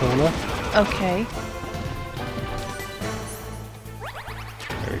left-hand corner. Okay.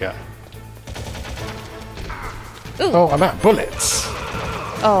 There we go. Ooh. Oh, I'm out of bullets!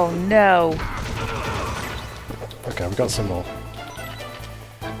 Oh no. Okay, we've got some more.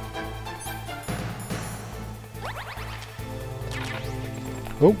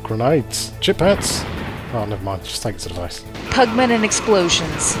 Oh, grenades. Chippants! Oh, never mind, just take it to the face. Pugmen and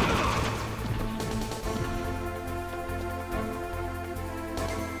explosions.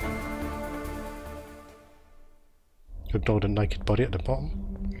 Ignored a naked body at the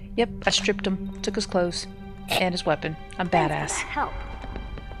bottom. Yep, I stripped him, took his clothes, and his weapon. I'm badass. Help.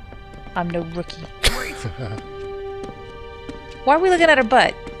 I'm no rookie. Why are we looking at her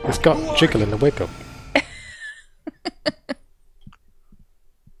butt? It's got jiggle in the wiggle.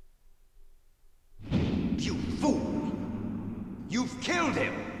 You fool! You've killed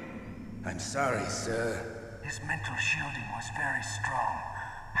him! I'm sorry, sir. His mental shielding was very strong.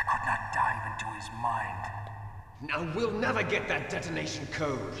 I could not dive into his mind. Now we'll never get that detonation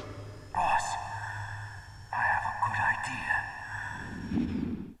code. Boss, I have a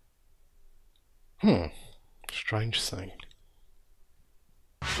good idea. Strange thing.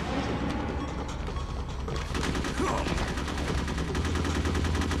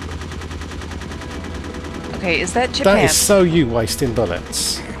 Okay, is that Japan? That is so you wasting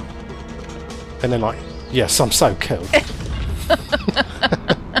bullets. And then like, yes, I'm so killed.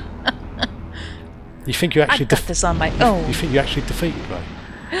 You think you actually I got this on my own. You think you actually defeated me?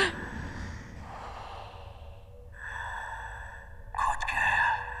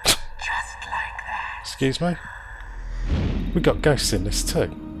 Excuse me? We got ghosts in this too.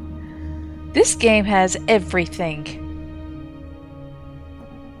 This game has everything.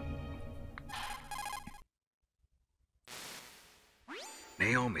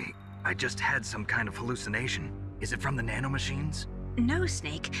 sorry. I just had some kind of hallucination. Is it from the nanomachines? No,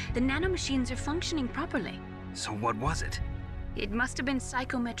 Snake. The nanomachines are functioning properly. So what was it? It must have been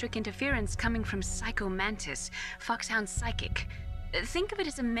psychometric interference coming from Psycho Mantis, FOXHOUND's psychic. Think of it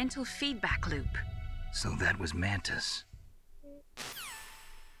as a mental feedback loop. So that was Mantis.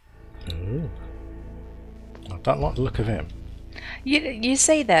 Ooh. I don't like the look of him. You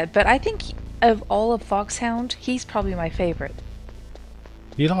say that, but I think of all of FOXHOUND, he's probably my favorite.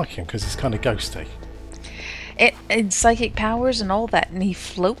 You like him because he's kind of ghosty. And psychic powers and all that, and he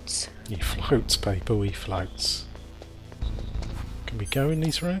floats. He floats, people, he floats. Can we go in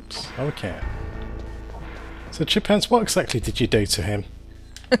these rooms? Oh, we can. So, Chippants, what exactly did you do to him?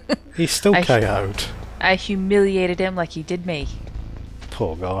 He's still KO'd. I humiliated him like he did me.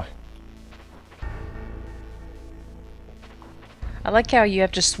 Poor guy. I like how you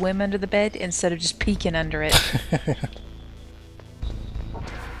have to swim under the bed instead of just peeking under it.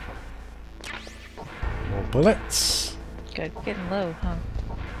 More bullets. Good. Getting low, huh?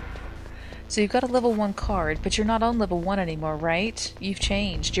 So you've got a level 1 card, but you're not on level 1 anymore, right? You've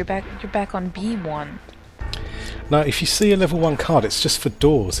changed. You're back on B1. No, if you see a level 1 card, it's just for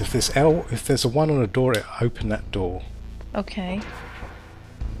doors. If there's a 1 on a door, it open that door. Okay.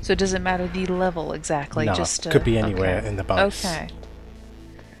 So it doesn't matter the level exactly. No, just could be anywhere in the base. Okay.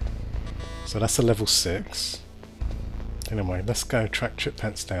 So that's a level 6. Anyway, let's go track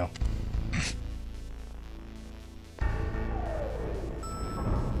Chippants down.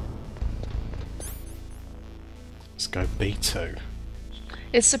 Let's go B2.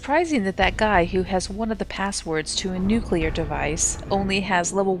 It's surprising that that guy who has one of the passwords to a nuclear device only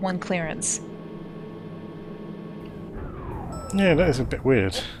has level 1 clearance. Yeah, that is a bit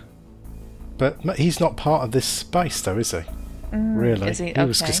weird. But he's not part of this space though, is he? Really? Is he? He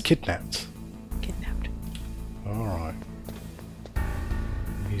was just kidnapped. Kidnapped. Alright.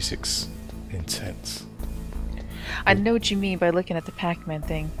 Music's intense. I know what you mean by looking at the Pac-Man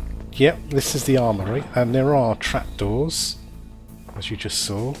thing. Yep, this is the armory, and there are trapdoors, as you just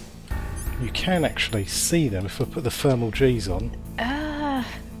saw. You can actually see them if I put the thermal Gs on. Ah.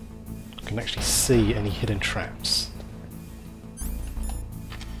 You can actually see any hidden traps.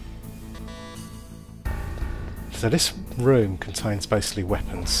 So this room contains basically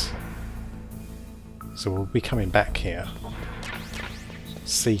weapons. So we'll be coming back here.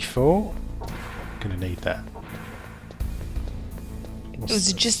 C4. Gonna need that. It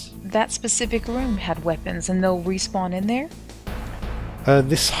was just that specific room had weapons and they'll respawn in there?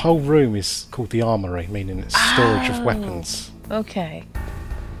 This whole room is called the armory, meaning it's storage of weapons. Okay.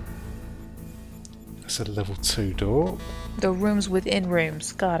 That's a level 2 door. The rooms within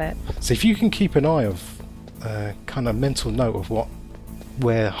rooms, got it. So if you can keep an eye of kind of mental note of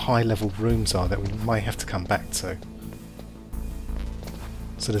where high level rooms are that we may have to come back to.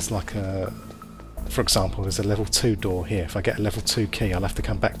 So there's like for example, there's a level 2 door here. If I get a level 2 key, I'll have to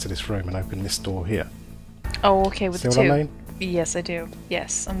come back to this room and open this door here. Oh, okay, with See the what 2. I mean? Yes, I do.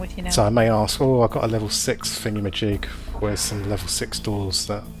 Yes, I'm with you now. So I may ask, oh, I've got a level 6 thingamajig. Where's some level 6 doors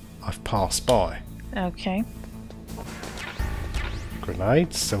that I've passed by? Okay.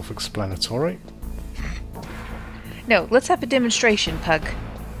 Grenades, self-explanatory. No, let's have a demonstration, Pug.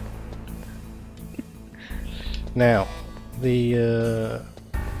 Now, the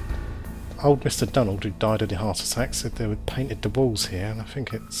old Mr. Donald, who died of a heart attack, said they had painted the walls here, and I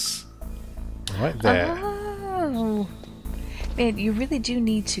think it's right there. Oh. Man, you really do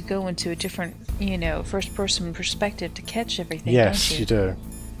need to go into a different, first-person perspective to catch everything, yes, don't you do.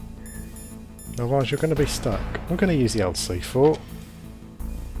 Otherwise you're going to be stuck. We're going to use the old C4.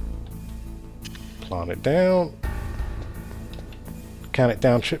 Plant it down. Count it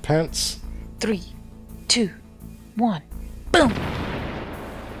down, Chippants. 3, 2, 1, boom!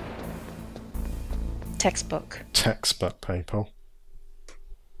 Textbook. Textbook, people.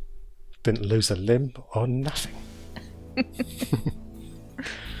 Didn't lose a limb or nothing.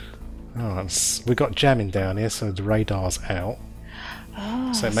 Alright, we got jamming down here, so the radar's out.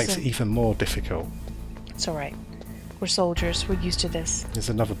 Oh, so it makes it even more difficult. It's alright. We're soldiers, we're used to this. There's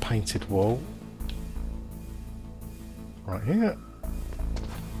another painted wall. Right here.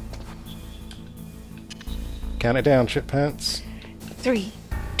 Count it down, Chippants. 3,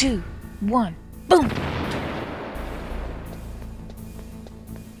 2, 1, boom!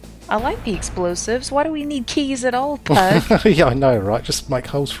 I like the explosives. Why do we need keys at all, Pug? Yeah, I know, right? Just make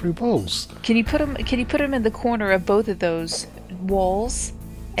holes through walls. Can you put them in the corner of both of those walls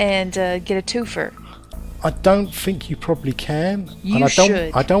and get a twofer? I don't think you probably can. You and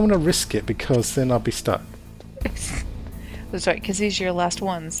should. I don't want to risk it because then I'll be stuck. That's right, because these are your last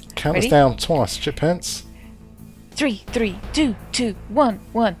ones. Count Ready? us down twice, Chippants. 3, 3, 2, 2, 1,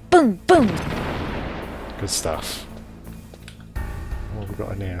 1. Boom, boom. Good stuff. What have we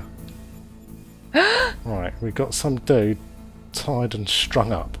got in here? Right, we've got some dude tied and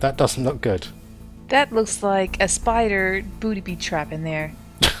strung up. That doesn't look good. That looks like a spider booty bee trap in there.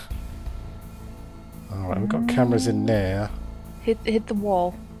 Alright, we've got cameras in there. Hit the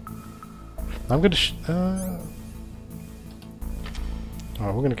wall. I'm gonna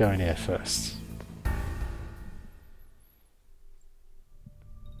Alright, we're gonna go in here first.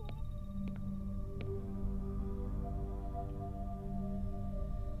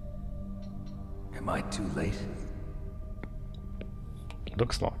 Am I too late?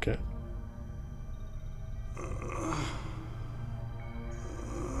 Looks like it.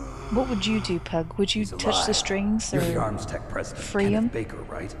 What would you do, Pug? Would you touch the strings or You're the arms tech president, free Kenneth him? Baker,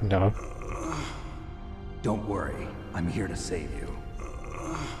 right? No. Don't worry, I'm here to save you.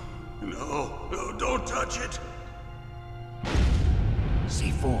 No, no, don't touch it.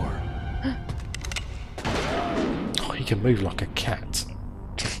 C4. Oh, he can move like a cat.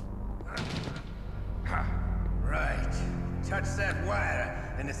 Right. Touch that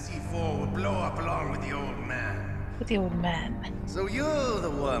wire, and the C4 will blow up along with the old man. With the old man. So you're the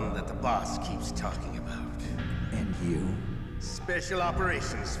one that the boss keeps talking about. And you? Special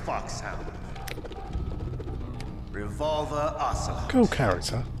Operations Foxhound. Revolver Ocelot. Cool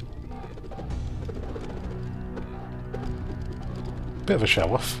character. Bit of a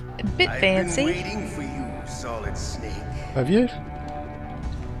show off. A bit fancy. I've been waiting for you, Solid Snake. Have you?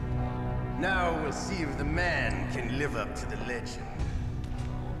 Now we'll see if the man can live up to the legend.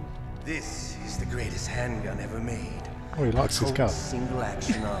 This is the greatest handgun ever made. Oh, he likes his gun. Single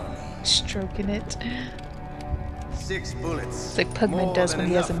action army. Stroking it. 6 bullets. It's like Pugman more does than when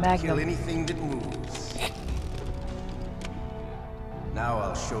he has a enough to kill magnum. anything that moves. Now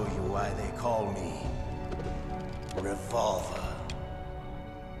I'll show you why they call me Revolver.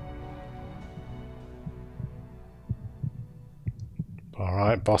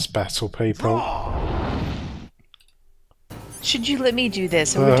 Alright, boss battle, people. Should you let me do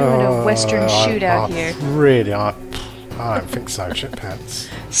this? Are we doing a western shootout here? Really, I don't think so, shit pants.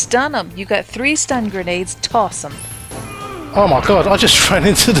 Stun them. You got 3 stun grenades. Toss them. Oh my god, I just ran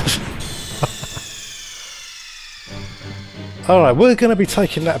into the... Alright, we're going to be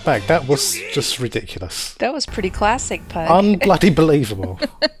taking that back. That was just ridiculous. That was pretty classic, Pug. Unbloody believable.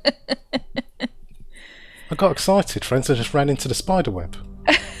 I got excited, friends. I just ran into the spider web.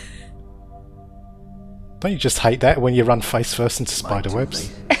 Don't you just hate that when you run face first into spider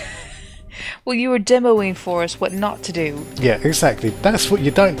webs? Well, you were demoing for us what not to do. Yeah, exactly. That's what you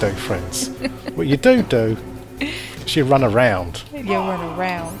don't do, friends. What you do is you run around. You run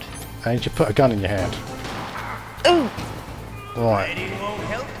around. And you put a gun in your hand. Ooh! Right.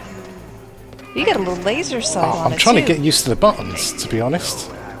 You got a little laser sight on it, I'm trying too. to get used to the buttons, to be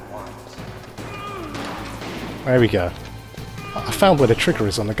honest. There we go. I found where the trigger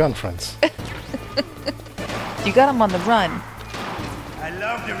is on the gun, friends. You got him on the run. I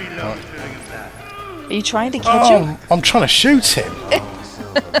love to reload during a battle. Are you trying to catch him? I'm trying to shoot him.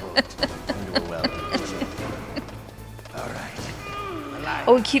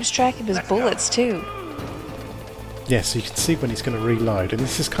 Oh, he keeps track of his bullets, too. Yeah, so you can see when he's going to reload. And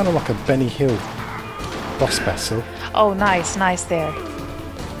this is kind of like a Benny Hill boss battle. Oh, nice, nice there.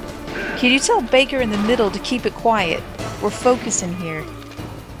 Can you tell Baker in the middle to keep it quiet? We're focusing here.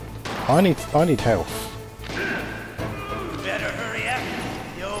 I need health. Better hurry up.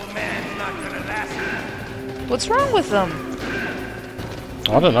 The old man's not gonna last. What's wrong with them?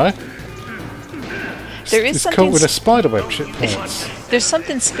 I don't know. There is it's something caught with a spiderweb, shit pants. There's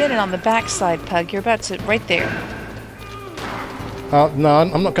something spinning on the backside, Pug. You're about to... right there. No,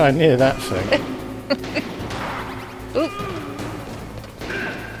 I'm not going near that thing. Oop.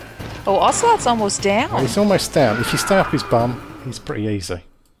 Oh, Ocelot's almost down. He's almost down. If you stay up his bum, he's pretty easy.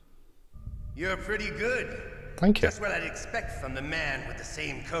 You're pretty good. Thank you. That's what I'd expect from the man with the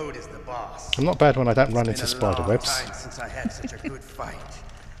same code as the boss. I'm not bad when I don't run into It's been spider a long webs. time since I had such a good fight,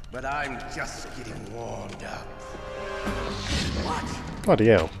 but I'm just getting warmed up. What? Bloody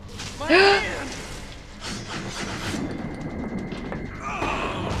hell.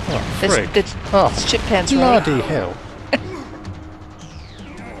 Oh, frig. It's Chip Pants, right? Bloody hell.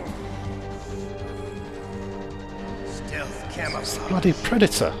 Stealth camouflage. Bloody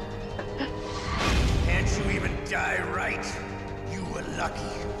predator. Can't you even die right? You were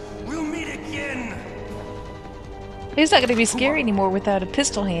lucky. We'll meet again. He's not going to be scary anymore without a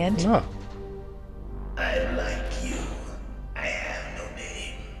pistol hand. No. I like you. I have no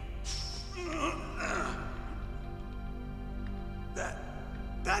name.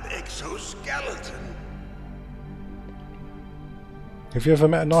 That exoskeleton. Have you ever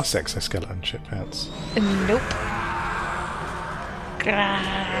met a nice exoskeleton, Chippants? Nope.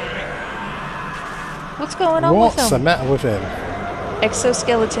 What's going on with him? What's the matter with him?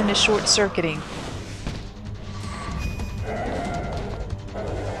 Exoskeleton is short-circuiting.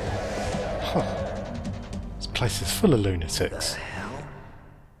 This place is full of lunatics.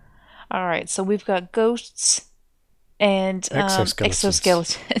 Alright, so we've got ghosts and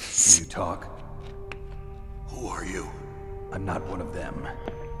exoskeletons. You talk? Who are you? I'm not one of them.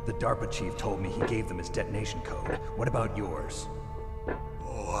 The DARPA chief told me he gave them his detonation code. What about yours?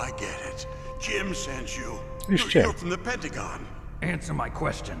 Oh, I get it. Jim sent you. Who's Jim? You're from the Pentagon. Answer my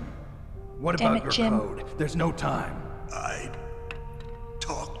question. What Damn about it, your Jim. code? There's no time. I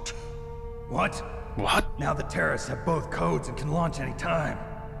talked. What? What? Now the terrorists have both codes and can launch any time.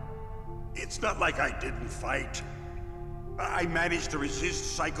 It's not like I didn't fight. I managed to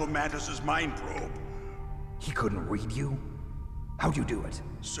resist Psycho Mantis's mind probe. He couldn't read you? How'd you do it?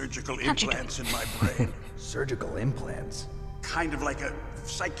 Surgical implants in my brain. Surgical implants? Kind of like a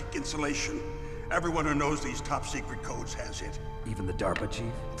psychic insulation. Everyone who knows these top secret codes has it. Even the DARPA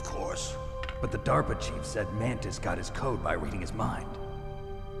chief? Of course. But the DARPA chief said Mantis got his code by reading his mind.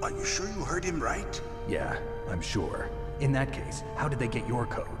 Are you sure you heard him right? Yeah, I'm sure. In that case, how did they get your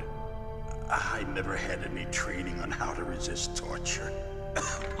code? I never had any training on how to resist torture.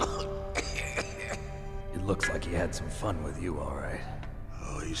 It looks like he had some fun with you, all right.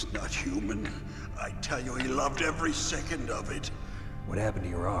 Oh, he's not human. I tell you, he loved every second of it. What happened to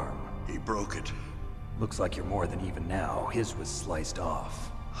your arm? He broke it. Looks like you're more than even now. His was sliced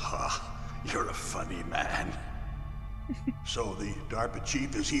off. Ha, you're a funny man. So the DARPA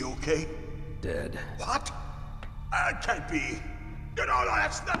chief, is he okay? Dead. What? Can't be. No,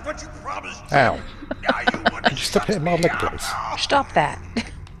 that's not what you promised. Ow. Now you want Could you stop hitting my leg, please? Stop that.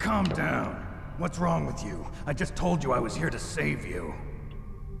 Calm down. What's wrong with you? I just told you I was here to save you.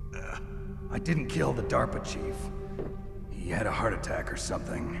 I didn't kill the DARPA chief. He had a heart attack or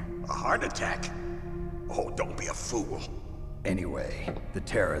something. A heart attack? Oh, don't be a fool. Anyway, the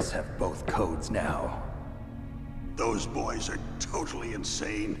terrorists have both codes now. Those boys are totally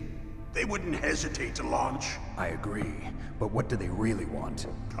insane. They wouldn't hesitate to launch. I agree, but what do they really want?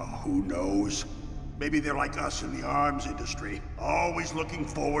 Oh, who knows? Maybe they're like us in the arms industry, always looking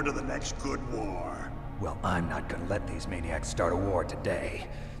forward to the next good war. Well, I'm not gonna let these maniacs start a war today.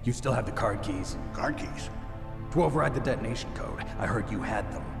 You still have the card keys? Card keys? To override the detonation code. I heard you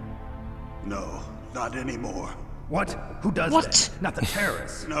had them. No, not anymore. What? Who does that? Not the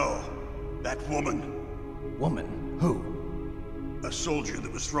terrorists. No, that woman. Woman? Who? A soldier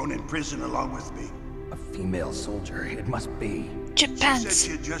that was thrown in prison along with me. A female soldier, it must be. Chippants. She said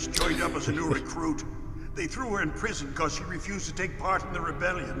she had just joined up as a new recruit. They threw her in prison because she refused to take part in the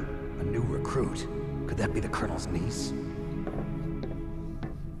rebellion. A new recruit? Could that be the Colonel's niece?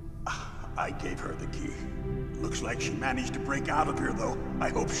 I gave her the key. Looks like she managed to break out of here, though. I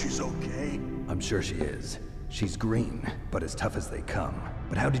hope she's okay. I'm sure she is. She's green, but as tough as they come.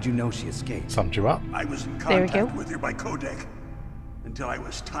 But how did you know she escaped? Summed you up. I was in contact with her by Codec. Until I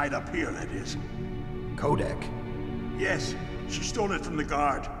was tied up here, that is. Codec? Yes, she stole it from the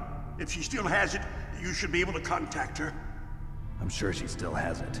guard. If she still has it, you should be able to contact her. I'm sure she still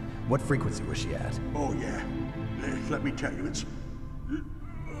has it. What frequency was she at? Oh, yeah. Let me tell you, it's...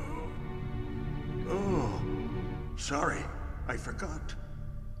 Oh, sorry. I forgot.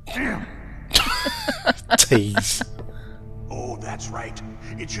 Damn! Tease. Oh, that's right.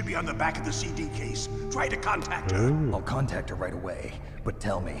 It should be on the back of the CD case. Try to contact her. Ooh. I'll contact her right away. But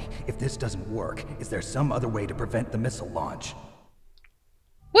tell me, if this doesn't work, is there some other way to prevent the missile launch?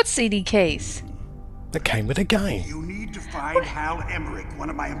 What CD case? That came with a game. You need to find Hal Emmerich, one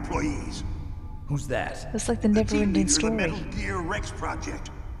of my employees. Who's that? That's like the never-ending story. The Metal Gear Rex project.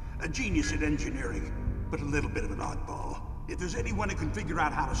 A genius at engineering, but a little bit of an oddball. If there's anyone who can figure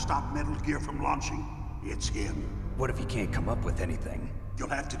out how to stop Metal Gear from launching, it's him. What if he can't come up with anything? You'll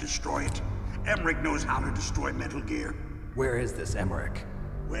have to destroy it. Emmerich knows how to destroy Metal Gear. Where is this Emmerich?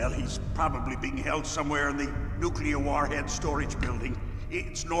 Well, he's probably being held somewhere in the nuclear warhead storage building.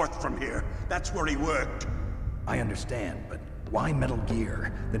 It's north from here. That's where he worked. I understand, but why Metal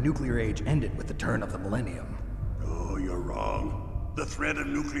Gear? The nuclear age ended with the turn of the millennium. Oh, you're wrong. The threat of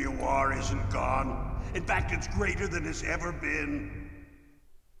nuclear war isn't gone. In fact, it's greater than it's ever been.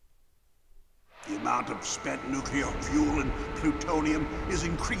 The amount of spent nuclear fuel and plutonium is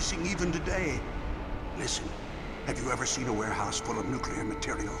increasing even today. Listen, have you ever seen a warehouse full of nuclear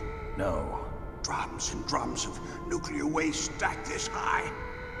material? No. Drums and drums of nuclear waste stacked this high,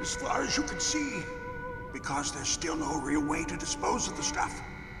 as far as you can see. Because there's still no real way to dispose of the stuff.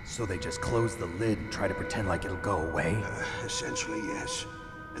 So they just close the lid and try to pretend like it'll go away? Essentially, yes.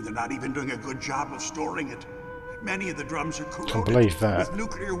 And they're not even doing a good job of storing it. Many of the drums are corroded, Can't believe that. with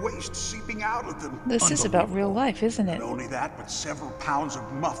nuclear waste seeping out of them. This is about real life, isn't it? Not only that, but several pounds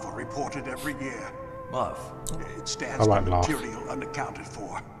of muff are reported every year. Muff? It stands I for like muff. material unaccounted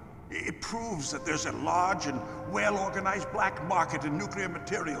for. It proves that there's a large and well-organized black market in nuclear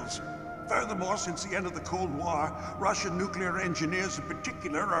materials. Furthermore, since the end of the Cold War, Russian nuclear engineers in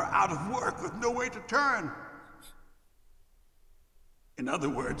particular are out of work with no way to turn. In other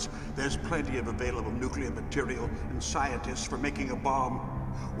words, there's plenty of available nuclear material and scientists for making a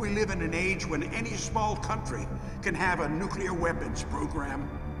bomb. We live in an age when any small country can have a nuclear weapons program.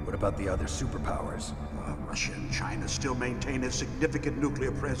 What about the other superpowers? Russia and China still maintain a significant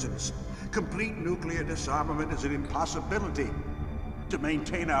nuclear presence. Complete nuclear disarmament is an impossibility. To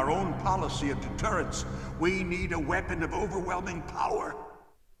maintain our own policy of deterrence, we need a weapon of overwhelming power.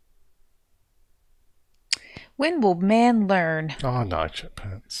 When will man learn? Oh no,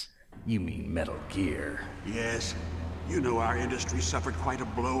 Chippants. You mean Metal Gear? Yes. You know our industry suffered quite a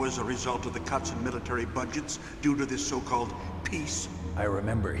blow as a result of the cuts in military budgets due to this so-called peace. I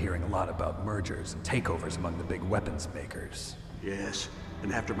remember hearing a lot about mergers and takeovers among the big weapons makers. Yes,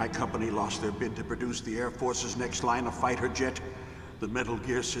 and after my company lost their bid to produce the Air Force's next line of fighter jet, the Metal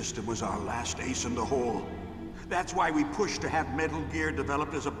Gear system was our last ace in the hole. That's why we pushed to have Metal Gear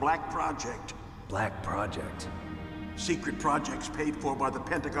developed as a black project. Black project? Secret projects paid for by the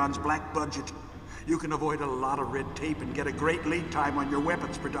Pentagon's black budget. You can avoid a lot of red tape and get a great lead time on your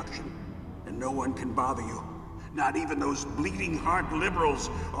weapons production. And no one can bother you. Not even those bleeding heart liberals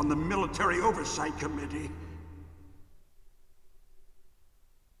on the Military Oversight Committee.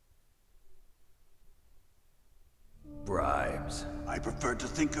 Bribes. I prefer to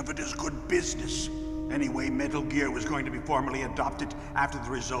think of it as good business. Anyway, Metal Gear was going to be formally adopted after the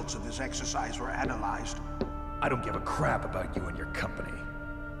results of this exercise were analyzed. I don't give a crap about you and your company.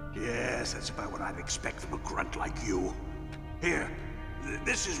 Yes, that's about what I'd expect from a grunt like you. Here,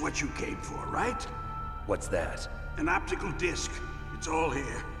 this is what you came for, right? What's that? An optical disc. It's all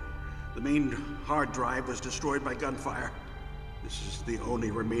here. The main hard drive was destroyed by gunfire. This is the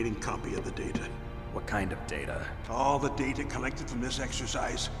only remaining copy of the data. What kind of data? All the data collected from this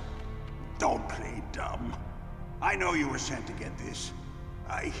exercise. Don't play dumb. I know you were sent to get this.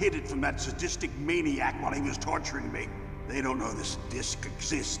 I hid it from that sadistic maniac while he was torturing me. They don't know this disc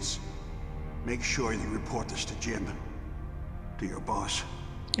exists. Make sure you report this to Jim. To your boss.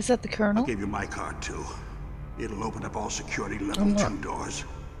 Is that the Colonel? I'll give you my card too. It'll open up all security level 2 doors.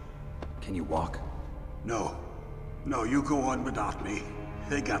 Can you walk? No. No, you go on without me.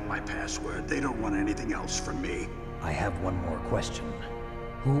 They got my password. They don't want anything else from me. I have one more question.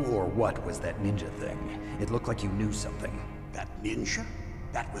 Who or what was that ninja thing? It looked like you knew something. That ninja?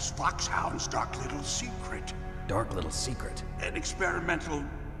 That was FOXHOUND's dark little secret. Dark little secret? An experimental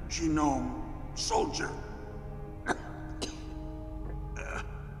genome soldier.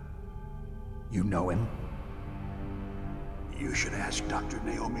 You know him? You should ask Dr.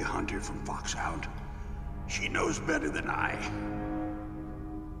 Naomi Hunter from FOXHOUND. She knows better than I.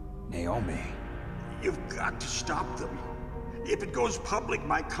 Naomi? You've got to stop them. If it goes public,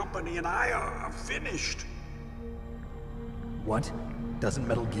 my company and I are finished. What? Doesn't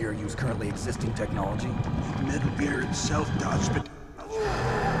Metal Gear use currently existing technology? Metal Gear itself does, but...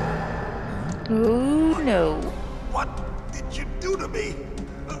 Oh, no. What did you do to me?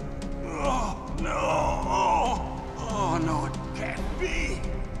 Oh, no. Oh, no, it can't be.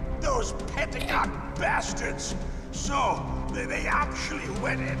 Those Pentagon bastards. So, they actually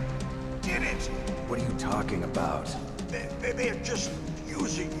went and did it. What are you talking about? They're just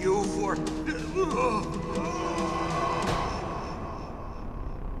using you for...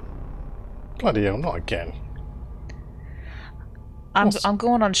 Bloody hell, not again. I'm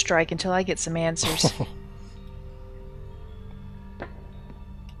going on strike until I get some answers.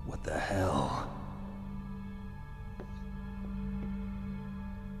 What the hell?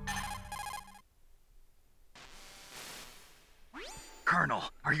 Colonel,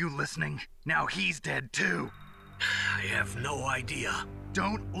 are you listening? Now he's dead too. I have no idea.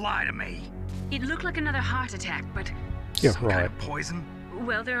 Don't lie to me. It looked like another heart attack, but... Yeah, Some right. kind of poison?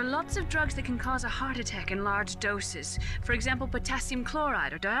 Well, there are lots of drugs that can cause a heart attack in large doses. For example, potassium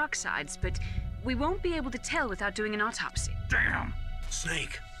chloride or dioxides, but we won't be able to tell without doing an autopsy. Damn!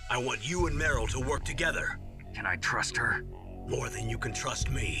 Snake, I want you and Meryl to work together. Can I trust her? More than you can trust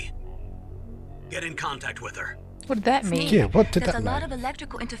me. Get in contact with her. What did that mean? Yeah, what did There's that a lot mean? of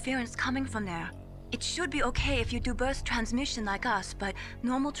electrical interference coming from there. It should be okay if you do burst transmission like us, but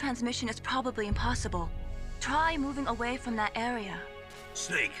normal transmission is probably impossible. Try moving away from that area.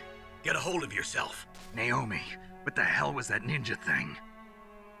 Snake, get a hold of yourself. Naomi, what the hell was that ninja thing?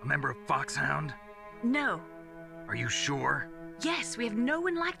 A member of FOXHOUND? No. Are you sure? Yes, we have no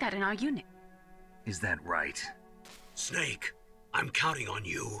one like that in our unit. Is that right? Snake, I'm counting on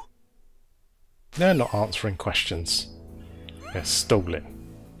you. They're not answering questions. They're stalling.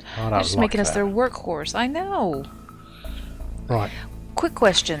 I don't They're just like making us that. their workhorse. I know. Right. Quick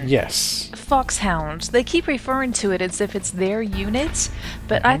question. Yes. Foxhounds. They keep referring to it as if it's their unit,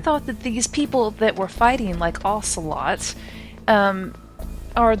 but I thought that these people that were fighting, like Ocelot,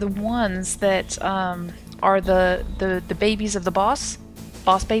 are the ones that are the babies of the boss.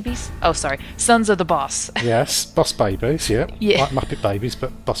 Boss babies? Oh, sorry. Sons of the boss. Yes. Boss babies. Yeah. Yeah. Like Muppet babies,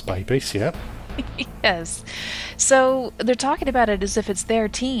 but boss babies. Yeah. Yes. So they're talking about it as if it's their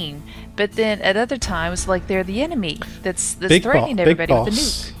team, but then at other times, like they're the enemy that's threatening everybody with the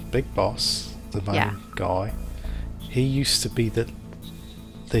nuke. Big Boss, the main guy, he used to be the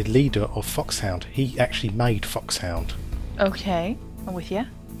leader of FOXHOUND. He actually made FOXHOUND. Okay, I'm with you.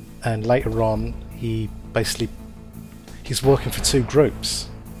 And later on, he's working for two groups.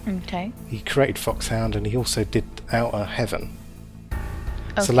 Okay. He created FOXHOUND and he also did Outer Heaven.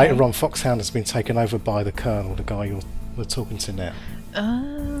 Okay. So later on, FOXHOUND has been taken over by the Colonel, the guy we're talking to now.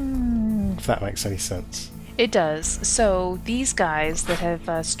 Oh. If that makes any sense. It does. So these guys that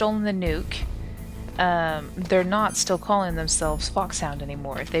have stolen the nuke, they're not still calling themselves FOXHOUND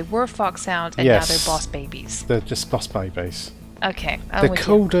anymore. They were FOXHOUND and now they're boss babies. They're just boss babies. Okay. They're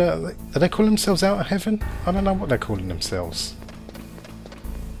called. Are they calling themselves Outer Heaven? I don't know what they're calling themselves.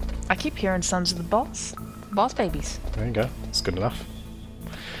 I keep hearing Sons of the Boss. Boss babies. There you go. That's good enough.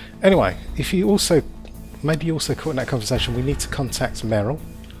 Anyway, if you also, maybe you also caught in that conversation, we need to contact Meryl,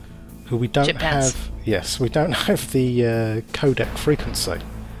 who we don't have. Yes, we don't have the codec frequency.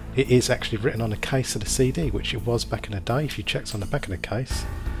 It is actually written on the case of the CD, which it was back in the day. If you checked on the back of the case,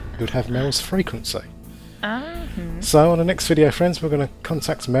 it would have Meryl's frequency. So on the next video, friends, we're going to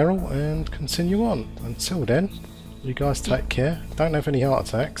contact Meryl and continue on. Until then, you guys take care. Don't have any heart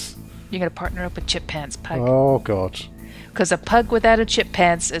attacks. You're going to partner up with Chip Pants, Pug. Oh, God. Because a pug without a chip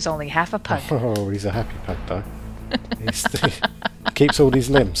pants is only half a pug. Oh, he's a happy pug, though. He keeps all these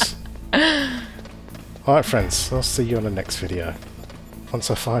limbs. Alright, friends, I'll see you on the next video. Once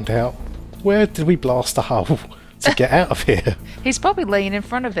I find out where did we blast a hole to get out of here. He's probably laying in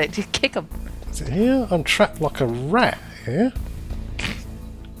front of it. You kick him. Is it here? I'm trapped like a rat here.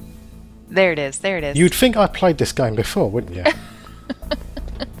 There it is. There it is. You'd think I played this game before, wouldn't you?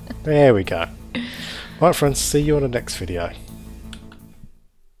 There we go. Alright, friends, see you on the next video.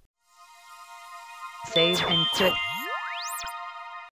 Save and quit.